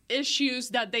the issues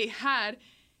that they had,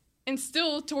 and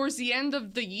still towards the end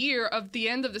of the year, the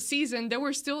end of the season, there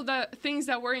were still things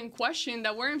that were in question,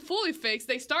 that weren't fully fixed.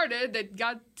 They started, they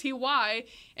got T.Y.,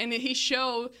 and he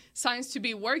showed signs to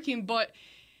be working, but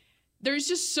there's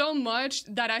just so much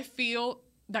that I feel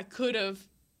that could have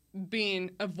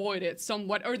been avoided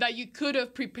somewhat, or that you could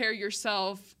have prepared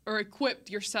yourself or equipped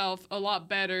yourself a lot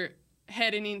better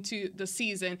heading into the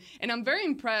season. And I'm very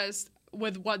impressed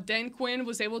with what Dan Quinn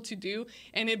was able to do,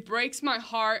 and it breaks my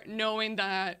heart knowing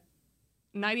that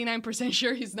 99%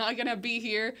 sure he's not going to be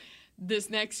here this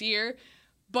next year.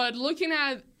 But looking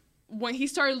at when he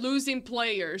started losing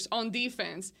players on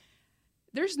defense,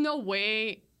 there's no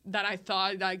way that I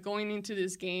thought that going into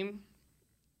this game,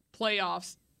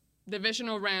 playoffs,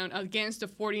 divisional round against the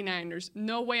 49ers,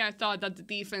 no way I thought that the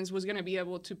defense was going to be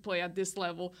able to play at this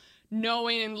level.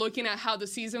 Knowing and looking at how the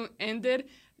season ended,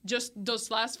 just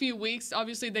those last few weeks,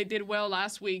 obviously they did well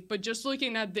last week, but just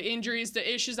looking at the injuries,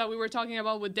 the issues that we were talking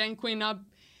about with Dan Quinn not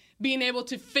being able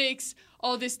to fix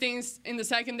all these things in the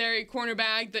secondary,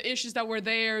 cornerback, the issues that were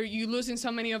there, you losing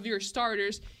so many of your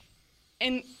starters.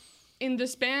 And in the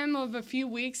span of a few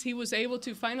weeks, he was able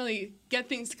to finally get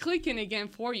things clicking again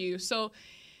for you. So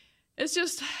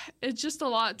it's just a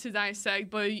lot to dissect.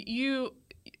 But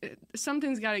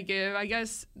something's got to give. I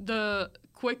guess the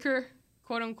quicker,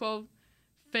 quote unquote,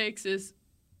 fix is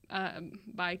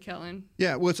by Kellen.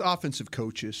 Yeah, well, it's offensive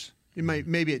coaches.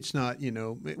 Maybe it's not,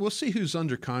 we'll see who's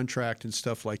under contract and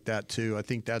stuff like that, too. I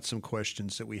think that's some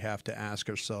questions that we have to ask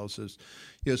ourselves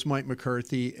is Mike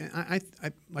McCarthy. I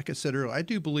like I said earlier, I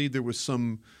do believe there was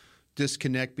some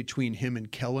disconnect between him and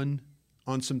Kellen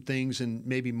on some things, and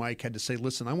maybe Mike had to say,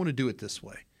 listen, I want to do it this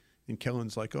way. And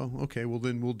Kellen's like, oh, okay, well,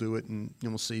 then we'll do it, and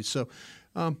we'll see. So,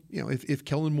 if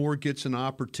Kellen Moore gets an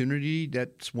opportunity,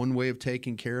 that's one way of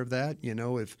taking care of that.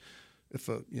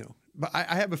 But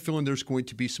I have a feeling there's going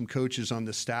to be some coaches on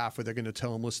the staff where they're going to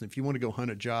tell them, listen, if you want to go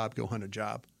hunt a job, go hunt a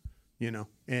job,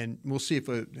 And we'll see if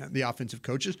the offensive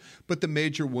coaches. But the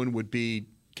major one would be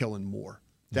Kellen Moore.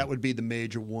 That would be the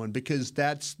major one because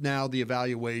that's now the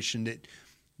evaluation that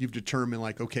you've determined,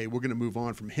 like, okay, we're going to move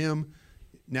on from him.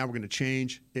 Now we're going to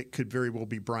change. It could very well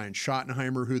be Brian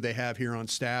Schottenheimer, who they have here on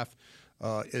staff,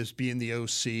 as being the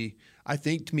OC. I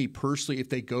think, to me personally, if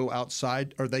they go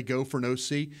outside or they go for an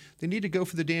OC, they need to go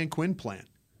for the Dan Quinn plan.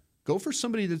 Go for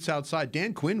somebody that's outside.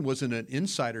 Dan Quinn wasn't an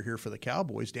insider here for the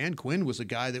Cowboys. Dan Quinn was a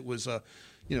guy that was I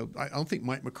don't think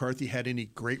Mike McCarthy had any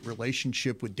great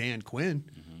relationship with Dan Quinn.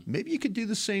 Mm-hmm. Maybe you could do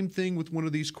the same thing with one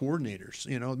of these coordinators.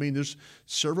 There's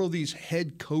several of these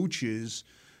head coaches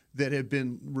that have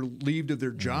been relieved of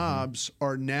their jobs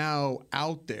are now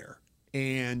out there.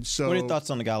 And so, what are your thoughts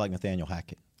on a guy like Nathaniel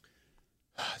Hackett?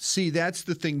 See, that's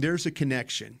the thing. There's a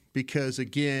connection because,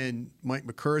 again, Mike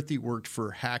McCarthy worked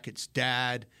for Hackett's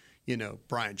dad.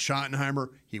 Brian Schottenheimer,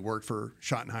 he worked for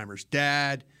Schottenheimer's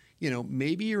dad.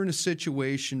 Maybe you're in a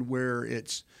situation where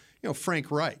it's,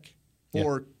 Frank Reich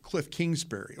or Cliff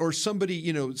Kingsbury or somebody,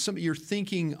 you're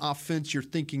thinking offense, you're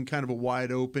thinking kind of a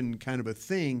wide open kind of a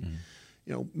thing. Mm.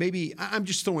 Maybe I'm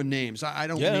just throwing names. I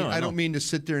don't mean to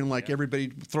sit there and everybody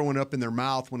throwing up in their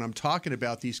mouth when I'm talking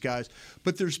about these guys.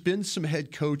 But there's been some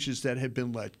head coaches that have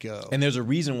been let go, and there's a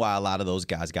reason why a lot of those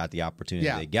guys got the opportunity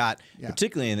they got. Yeah.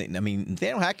 Particularly,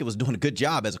 Nathaniel Hackett was doing a good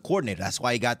job as a coordinator. That's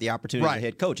why he got the opportunity as a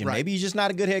head coach. And maybe he's just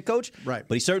not a good head coach, right?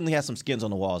 But he certainly has some skins on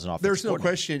the wall as an offensive There's no coordinator.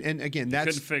 question. And again,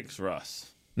 that's couldn't fix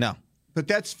Russ. No,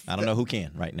 but I don't know who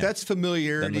can right now. That's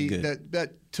familiarity.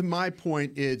 That to my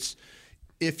point is,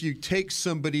 if you take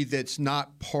somebody that's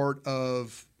not part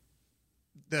of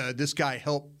this guy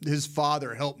his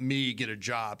father helped me get a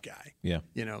job guy. Yeah.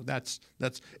 That's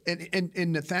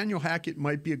and Nathaniel Hackett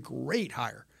might be a great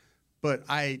hire, but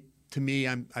I'm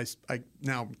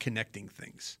now connecting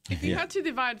things. If you had to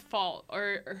divide fault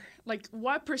or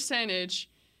what percentage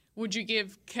would you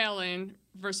give Kellen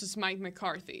versus Mike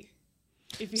McCarthy?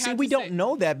 We don't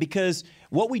know that because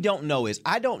what we don't know is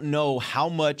I don't know how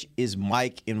much is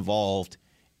Mike involved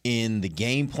in the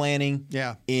game planning.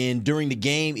 Yeah. And during the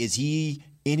game, is he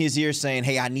in his ear saying,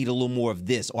 hey, I need a little more of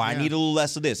this or I need a little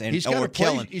less of this? And or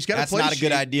Kellen, that's not a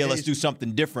good idea. Let's do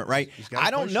something different, right?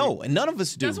 I don't know. And none of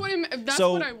us do. That's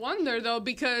what I wonder, though,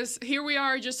 because here we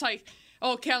are just like,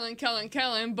 oh, Kellen.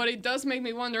 But it does make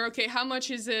me wonder, okay, how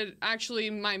much is it actually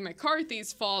Mike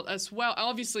McCarthy's fault as well?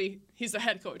 Obviously, he's the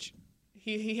head coach.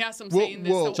 He has some say in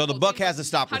this. So the buck has to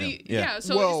stop with him.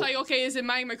 So it's like, okay, is it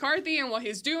Mike McCarthy and what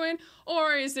he's doing,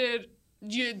 or is it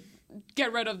you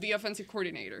get rid of the offensive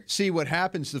coordinator? See, what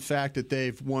happens, the fact that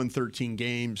they've won 13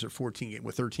 games or 14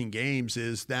 with 13 games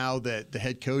is now that the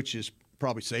head coach has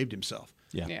probably saved himself.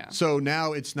 Yeah. So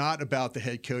now it's not about the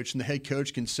head coach, and the head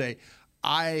coach can say,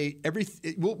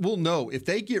 we'll know if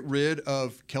they get rid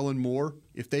of Kellen Moore,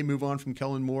 if they move on from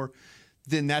Kellen Moore,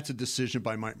 then that's a decision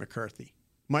by Mike McCarthy.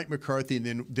 Mike McCarthy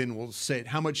then will say,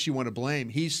 how much you want to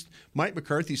blame? Mike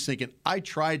McCarthy's thinking, I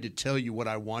tried to tell you what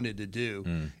I wanted to do,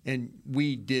 and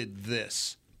we did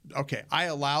this. Okay, I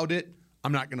allowed it.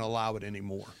 I'm not going to allow it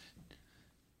anymore.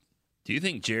 Do you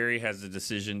think Jerry has a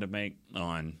decision to make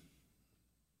on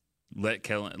let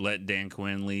Dan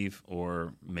Quinn leave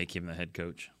or make him the head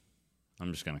coach?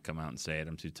 I'm just going to come out and say it.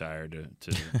 I'm too tired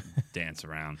to dance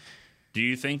around. Do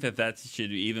you think that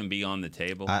should even be on the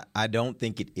table? I don't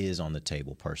think it is on the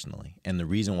table personally. And the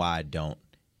reason why I don't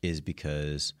is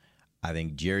because I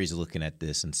think Jerry's looking at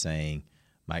this and saying,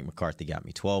 Mike McCarthy got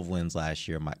me 12 wins last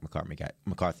year. Mike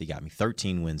McCarthy got me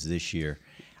 13 wins this year.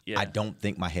 Yeah. I don't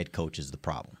think my head coach is the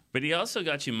problem. But he also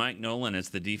got you Mike Nolan as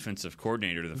the defensive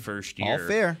coordinator the first year. All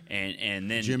fair. And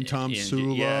then Jim Tom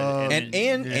Sula.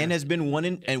 And has been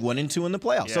 1-2 in the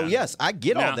playoffs. Yeah. So yes, I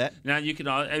get all that. Now you can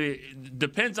it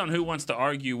depends on who wants to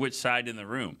argue which side in the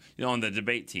room. On the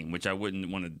debate team, which I wouldn't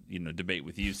want to debate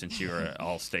with you since you're an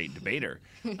all-state debater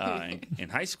in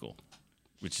high school,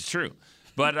 which is true.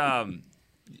 But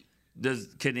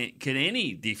Can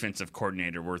any defensive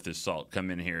coordinator worth his salt come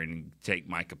in here and take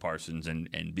Micah Parsons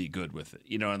and be good with it?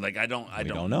 And I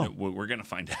don't know. We're going to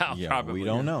find out. Yeah, probably. we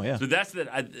don't know. Yeah. So that's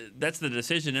the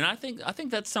decision, and I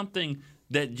think that's something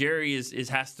that Jerry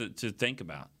has to think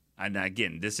about. And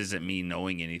again, this isn't me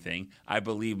knowing anything. I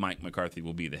believe Mike McCarthy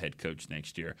will be the head coach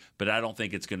next year, but I don't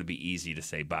think it's going to be easy to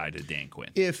say bye to Dan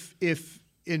Quinn. If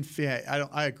in fact,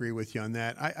 I agree with you on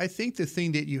that. I think the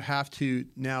thing that you have to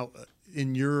now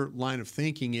in your line of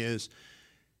thinking is,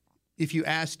 if you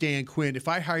ask Dan Quinn, if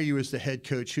I hire you as the head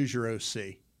coach, who's your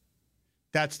OC?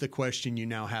 That's the question you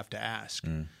now have to ask.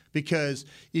 Because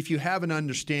if you have an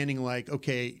understanding like,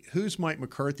 okay, who's Mike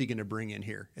McCarthy going to bring in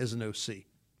here as an OC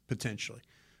potentially?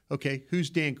 Okay, who's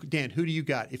Dan? Dan, who do you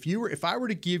got? If I were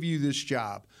to give you this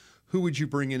job, who would you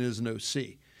bring in as an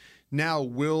OC? Now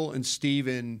Will and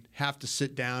Steven have to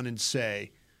sit down and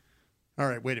say, all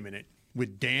right, wait a minute.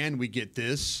 With Dan, we get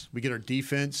this. We get our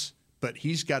defense, but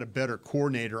he's got a better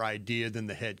coordinator idea than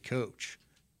the head coach,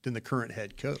 than the current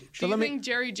head coach. Do you think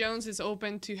Jerry Jones is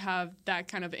open to have that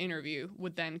kind of interview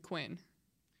with Dan Quinn?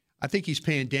 I think he's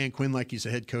paying Dan Quinn like he's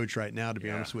a head coach right now, to be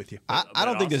honest with you. I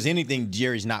don't think there's anything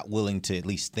Jerry's not willing to at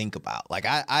least think about. Like,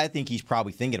 I think he's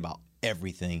probably thinking about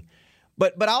everything.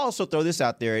 But I'll also throw this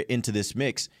out there into this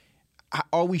mix.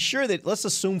 Are we sure that – let's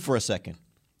assume for a second.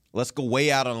 Let's go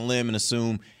way out on a limb and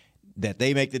assume that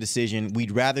they make the decision.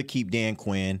 We'd rather keep Dan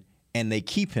Quinn, and they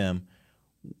keep him.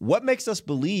 What makes us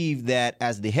believe that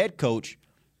as the head coach –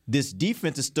 this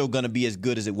defense is still going to be as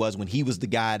good as it was when he was the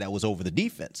guy that was over the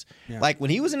defense? Yeah. Like when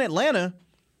he was in Atlanta,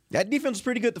 that defense was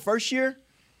pretty good the first year.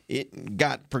 It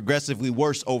got progressively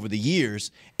worse over the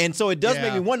years. And so it does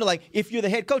make me wonder, like, if you're the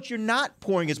head coach, you're not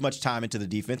pouring as much time into the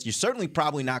defense. You're certainly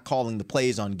probably not calling the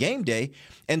plays on game day.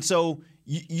 And so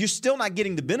you're still not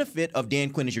getting the benefit of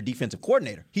Dan Quinn as your defensive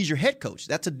coordinator. He's your head coach.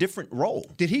 That's a different role.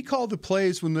 Did he call the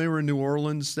plays when they were in New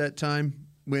Orleans that time?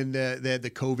 When they had the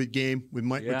COVID game with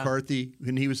Mike McCarthy,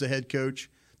 when he was the head coach,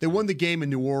 they won the game in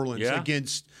New Orleans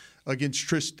against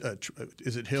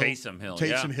is it Hill? Taysom Hill.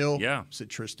 Taysom Hill. Yeah. Is it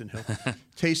Tristan Hill?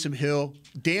 Taysom Hill.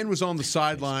 Dan was on the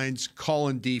sidelines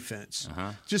calling defense.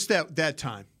 Just that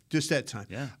time. Just that time.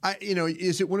 Yeah.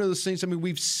 Is it one of those things? I mean,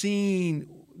 we've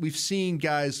seen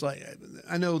guys like,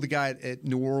 I know the guy at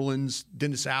New Orleans,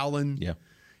 Dennis Allen. Yeah.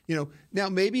 Now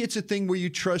maybe it's a thing where you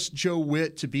trust Joe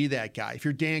Witt to be that guy. If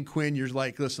you're Dan Quinn, you're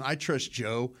like, listen, I trust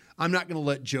Joe. I'm not going to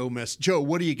let Joe mess. Joe,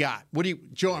 what do you got?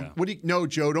 No,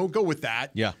 Joe, don't go with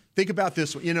that. Yeah. Think about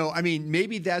this one. I mean,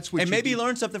 maybe that's what. And maybe he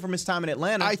learned something from his time in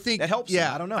Atlanta. I think that helps. Yeah,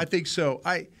 him. I don't know. I think so.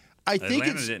 I think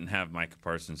Atlanta didn't have Micah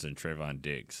Parsons and Trayvon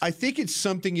Diggs. I think it's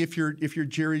something if you're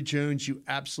Jerry Jones, you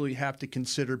absolutely have to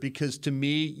consider, because to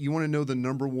me, you want to know the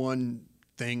number one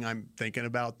thing I'm thinking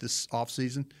about this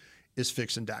offseason is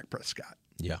fixing Dak Prescott.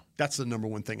 Yeah. That's the number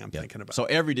one thing I'm thinking about. So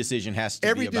every decision has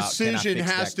to be about, decision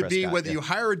has to be whether yeah. you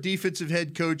hire a defensive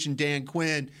head coach in Dan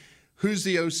Quinn, who's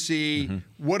the OC,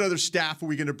 what other staff are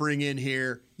we going to bring in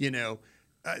here,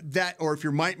 that, or if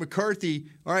you're Mike McCarthy,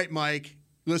 all right, Mike,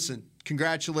 listen,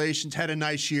 congratulations, had a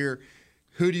nice year.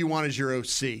 Who do you want as your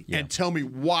OC? Yeah. And tell me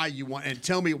why you want, and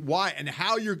tell me why and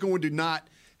how you're going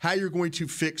to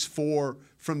fix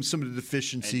from some of the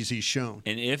deficiencies he's shown.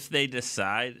 And if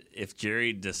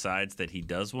Jerry decides that he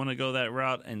does want to go that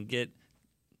route and get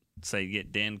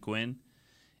Dan Quinn,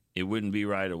 it wouldn't be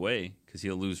right away, because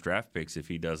he'll lose draft picks if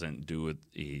he doesn't do it.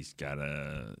 He's got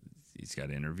to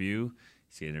interview.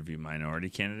 He's got to interview minority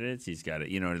candidates. He's got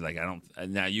to,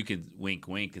 now you could wink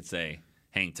and say,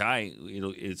 hang tight,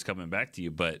 it's coming back to you.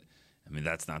 But, I mean,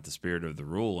 that's not the spirit of the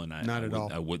rule. And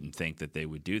I wouldn't think that they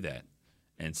would do that.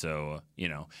 And so,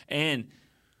 and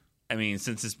I mean,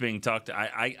 since it's being talked,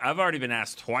 I've already been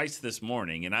asked twice this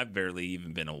morning, and I've barely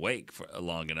even been awake for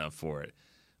long enough for it.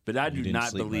 But I do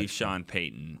not believe Sean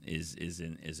Payton is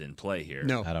in play here.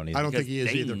 No, I don't either. I don't think he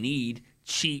is either. They need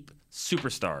cheap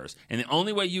superstars, and the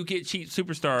only way you get cheap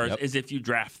superstars is if you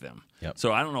draft them. Yep.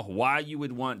 So I don't know why you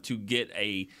would want to get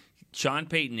a Sean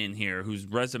Payton in here, whose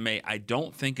resume I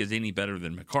don't think is any better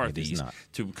than McCarthy's,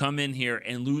 to come in here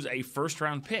and lose a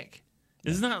first-round pick.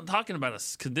 This is not talking about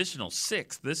a conditional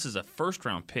sixth. This is a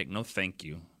first-round pick. No, thank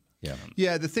you.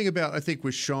 Yeah. The thing about, I think,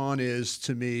 with Sean is,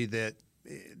 to me, that,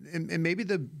 and maybe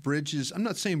the bridges, I'm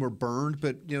not saying we're burned,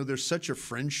 but, there's such a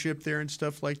friendship there and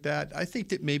stuff like that. I think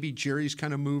that maybe Jerry's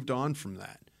kind of moved on from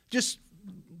that. Just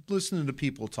listening to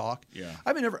people talk. Yeah.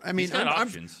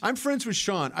 I'm friends with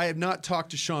Sean. I have not talked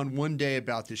to Sean one day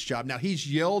about this job. Now,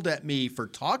 he's yelled at me for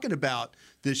talking about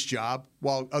this job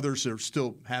while others are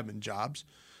still having jobs.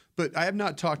 But I have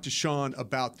not talked to Sean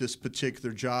about this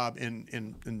particular job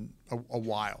in a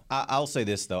while. I'll say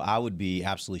this, though. I would be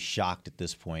absolutely shocked at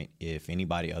this point if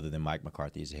anybody other than Mike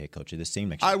McCarthy is the head coach of this team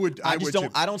next year.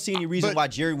 I don't see any reason why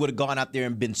Jerry would have gone out there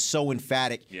and been so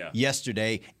emphatic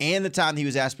yesterday and the time he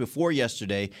was asked before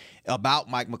yesterday about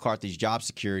Mike McCarthy's job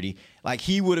security. Like,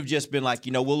 he would have just been like,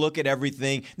 we'll look at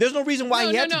everything. There's no reason why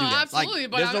he had to do that. Absolutely,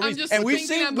 like, but I'm just and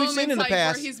thinking of moments in the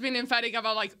past where he's been emphatic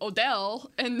about, like,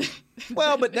 Odell. And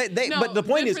well, but but the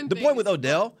point with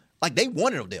Odell, like, they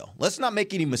wanted Odell. Let's not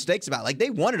make any mistakes about it. Like, they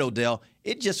wanted Odell.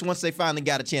 It just, once they finally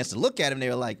got a chance to look at him, they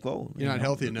were like, whoa. You're not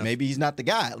healthy enough. Maybe he's not the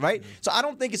guy, right? Mm-hmm. So I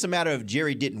don't think it's a matter of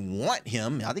Jerry didn't want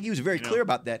him. I think he was very clear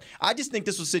about that. I just think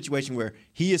this was a situation where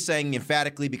he is saying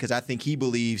emphatically, because I think he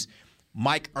believes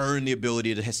Mike earned the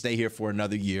ability to stay here for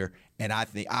another year, and I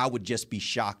think I would just be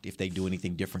shocked if they do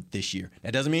anything different this year.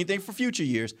 That doesn't mean anything for future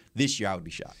years. This year, I would be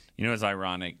shocked. What's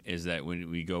ironic is that when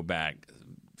we go back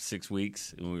 6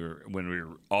 weeks, when we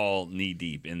were all knee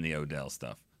deep in the Odell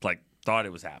stuff, like, thought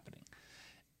it was happening,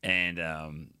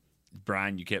 and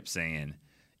Brian, you kept saying,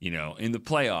 in the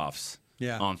playoffs,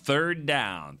 on third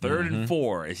down, third and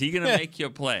 4, is he going to make you a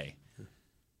play?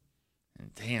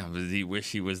 Damn, does he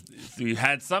wish he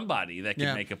had somebody that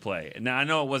could make a play. Now, I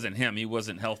know it wasn't him. He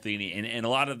wasn't healthy, and a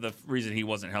lot of the reason he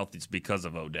wasn't healthy is because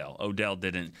of Odell. Odell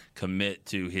didn't commit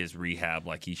to his rehab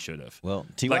like he should have. Well,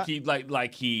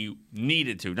 like he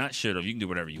needed to, not should have. You can do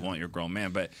whatever you want. You're a grown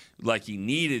man, but like he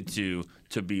needed to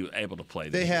be able to play.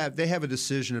 They have a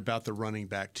decision about the running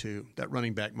back too. That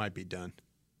running back might be done.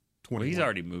 Well, he's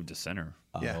already moved to center.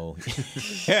 Oh.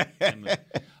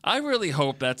 I really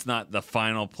hope that's not the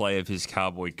final play of his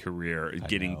Cowboy career,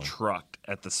 getting trucked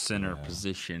at the center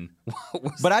position.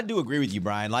 But I do agree with you,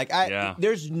 Brian. Like,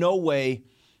 there's no way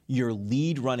your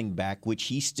lead running back, which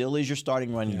he still is your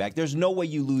starting running back, there's no way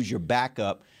you lose your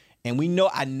backup. And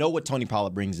I know what Tony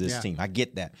Pollard brings to this team. I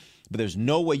get that. But there's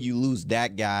no way you lose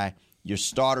that guy. Your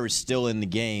starter is still in the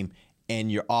game,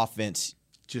 and your offense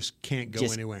just can't go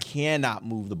anywhere. Cannot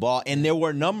move the ball. And there were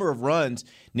a number of runs,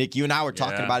 Nick, you and I were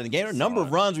talking about it in the game. There were a number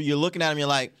of runs where you're looking at him, you're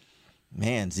like,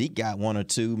 man, Zeke got 1 or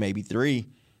 2, maybe 3.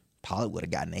 Pollard would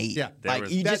have gotten 8. Yeah, like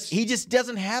he just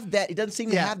doesn't have that. It doesn't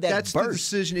seem to have that that's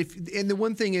burst. The decision. And the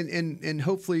one thing, and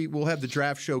hopefully we'll have the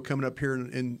draft show coming up here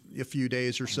in a few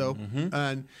days or so.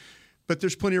 Mm-hmm. But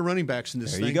there's plenty of running backs in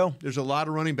this thing. There you go. There's a lot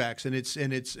of running backs, and it's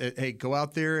hey, go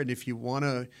out there, and if you want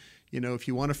to. If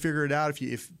you want to figure it out,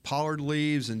 if Pollard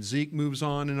leaves and Zeke moves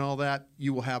on and all that,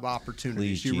 you will have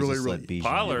opportunities. Please, you Jesus, really.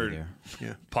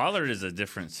 Pollard is a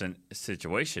different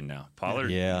situation now.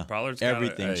 Pollard's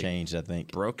everything got changed. I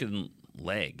think broken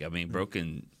leg. I mean,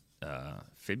 broken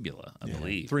fibula. I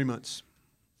believe 3 months.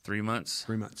 3 months.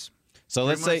 3 months. So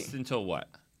let's say until what?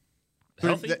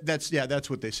 Healthy? That's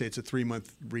what they say. It's a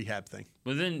 3-month rehab thing.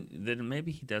 Well, then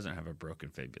maybe he doesn't have a broken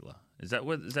fibula. That's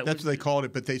what they called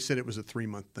it, but they said it was a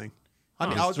 3-month thing. I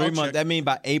mean, 3 months. That means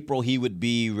by April he would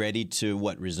be ready to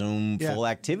resume full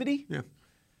activity. Yeah.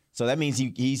 So that means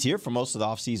he's here for most of the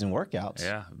off-season workouts.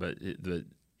 Yeah, but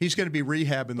he's going to be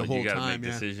rehabbing the whole time. You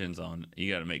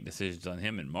got to make decisions on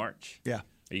him in March. Yeah.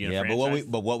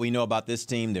 But what we know about this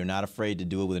team, they're not afraid to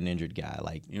do it with an injured guy.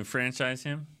 Like, you franchise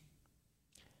him.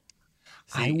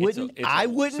 See, I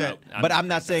wouldn't. But I'm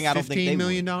not saying I don't think they $15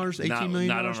 million, $18 million.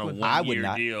 Not on a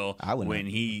one-year deal. When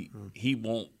he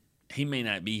won't. He may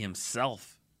not be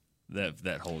himself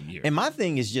that whole year. And my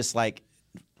thing is just like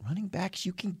running backs,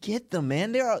 you can get them,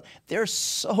 man. There are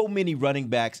so many running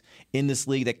backs in this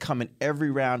league that come in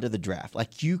every round of the draft.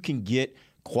 Like, you can get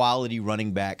quality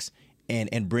running backs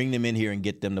and bring them in here and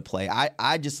get them to play.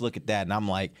 I just look at that and I'm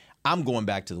like, I'm going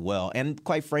back to the well. And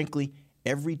quite frankly,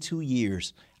 every 2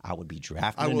 years I would be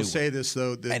drafting. I will say this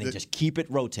though, just keep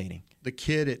it rotating. The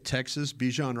kid at Texas,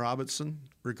 Bijan Robinson,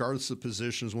 regardless of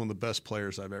position, is one of the best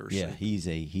players I've ever seen. Yeah,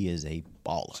 he is a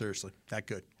baller. Seriously, that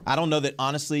good. I don't know that,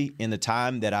 honestly, in the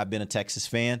time that I've been a Texas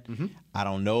fan, I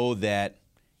don't know that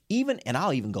and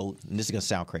I'll even go, and this is going to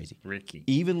sound crazy. Ricky.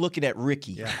 Even looking at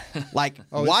Ricky. Like,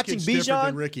 watching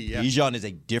Bijan, Bijan is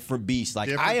a different beast. Like,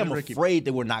 I am afraid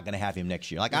that we're not going to have him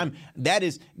next year. Like, that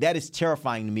is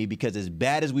terrifying to me because as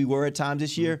bad as we were at times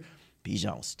this year,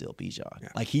 Bijan was still Bijan. Yeah.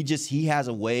 Like, he has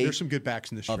a way There's some good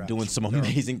backs in this draft. Of doing some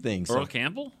amazing things. Earl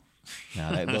Campbell?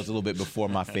 No, that was a little bit before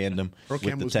my fandom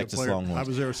with the Texas Longhorns. I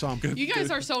was there, saw him. You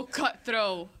guys are so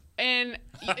cutthroat. And,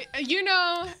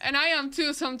 and I am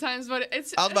too sometimes, but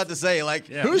it's... I was about to say, like,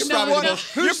 who's probably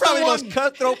the most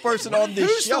cutthroat person on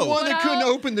this show. Who's the one that couldn't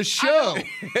open the show?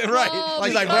 Right. Well,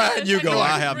 he's like, Brian, you go.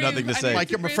 I have nothing to say.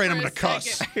 Like, I'm afraid I'm going to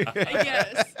cuss.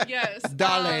 Yes.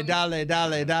 Dale.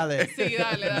 Sí,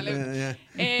 dale.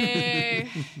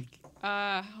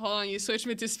 Hold on, you switched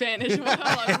me to Spanish. All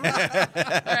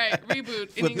right,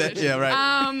 reboot in English. Yeah,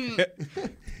 right.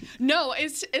 No,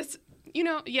 it's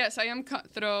yes, I am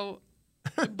cutthroat,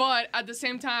 but at the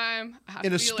same time, I have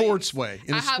in a feelings. Sports way.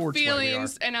 I have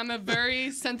feelings, and I'm a very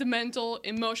sentimental,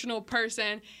 emotional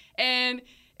person, and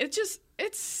it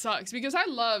sucks because I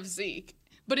love Zeke,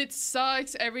 but it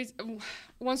sucks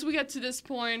once we get to this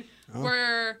point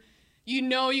where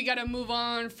you got to move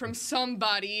on from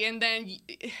somebody, and then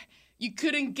you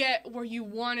couldn't get where you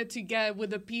wanted to get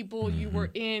with the people you were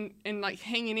in and like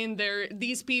hanging in there.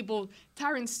 These people,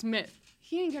 Tyron Smith,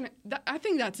 he ain't gonna. I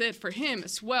think that's it for him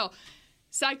as well.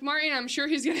 Zach Martin, I'm sure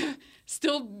he's gonna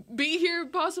still be here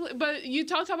possibly, but you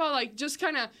talk about like just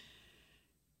kind of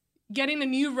getting a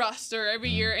new roster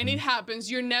every year, and it happens.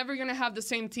 You're never gonna have the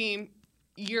same team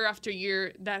year after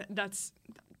year. That's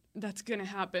gonna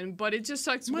happen, but it just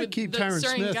sucks with the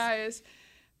certain guys.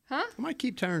 Huh? I might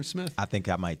keep Tyron Smith. I think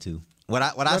I might too. What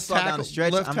I saw down the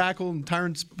stretch, left tackle, and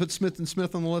Tyron put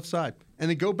Smith on the left side, and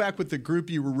then go back with the group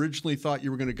you originally thought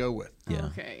you were going to go with. Yeah.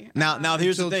 Okay. Now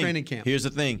here's the thing. Training camp. Here's the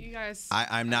thing. You guys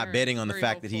I'm not betting on the very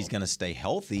fact that hopeful. he's going to stay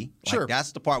healthy. Sure. Like,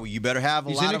 that's the part where you better have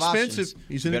a lot of options.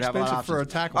 He's You better have a lot of inexpensive for a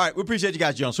options. tackle. All right, we appreciate you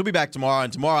guys, Jones. We'll be back tomorrow,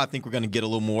 and tomorrow I think we're going to get a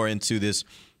little more into this.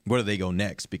 Where do they go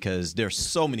next? Because there's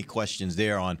so many questions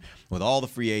there on with all the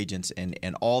free agents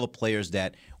and all the players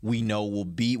that we know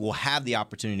will have the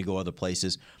opportunity to go other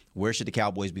places. Where should the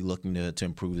Cowboys be looking to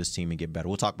improve this team and get better?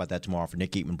 We'll talk about that tomorrow. For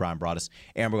Nick Eatman, Brian Broaddus,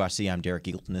 Amber Garcia, I'm Derek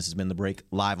Eagleton. This has been The Break,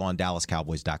 live on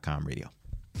DallasCowboys.com radio.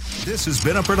 This has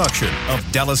been a production of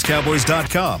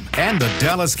DallasCowboys.com and the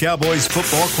Dallas Cowboys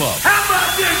Football Club. How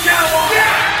about this, Cowboys?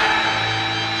 Yeah!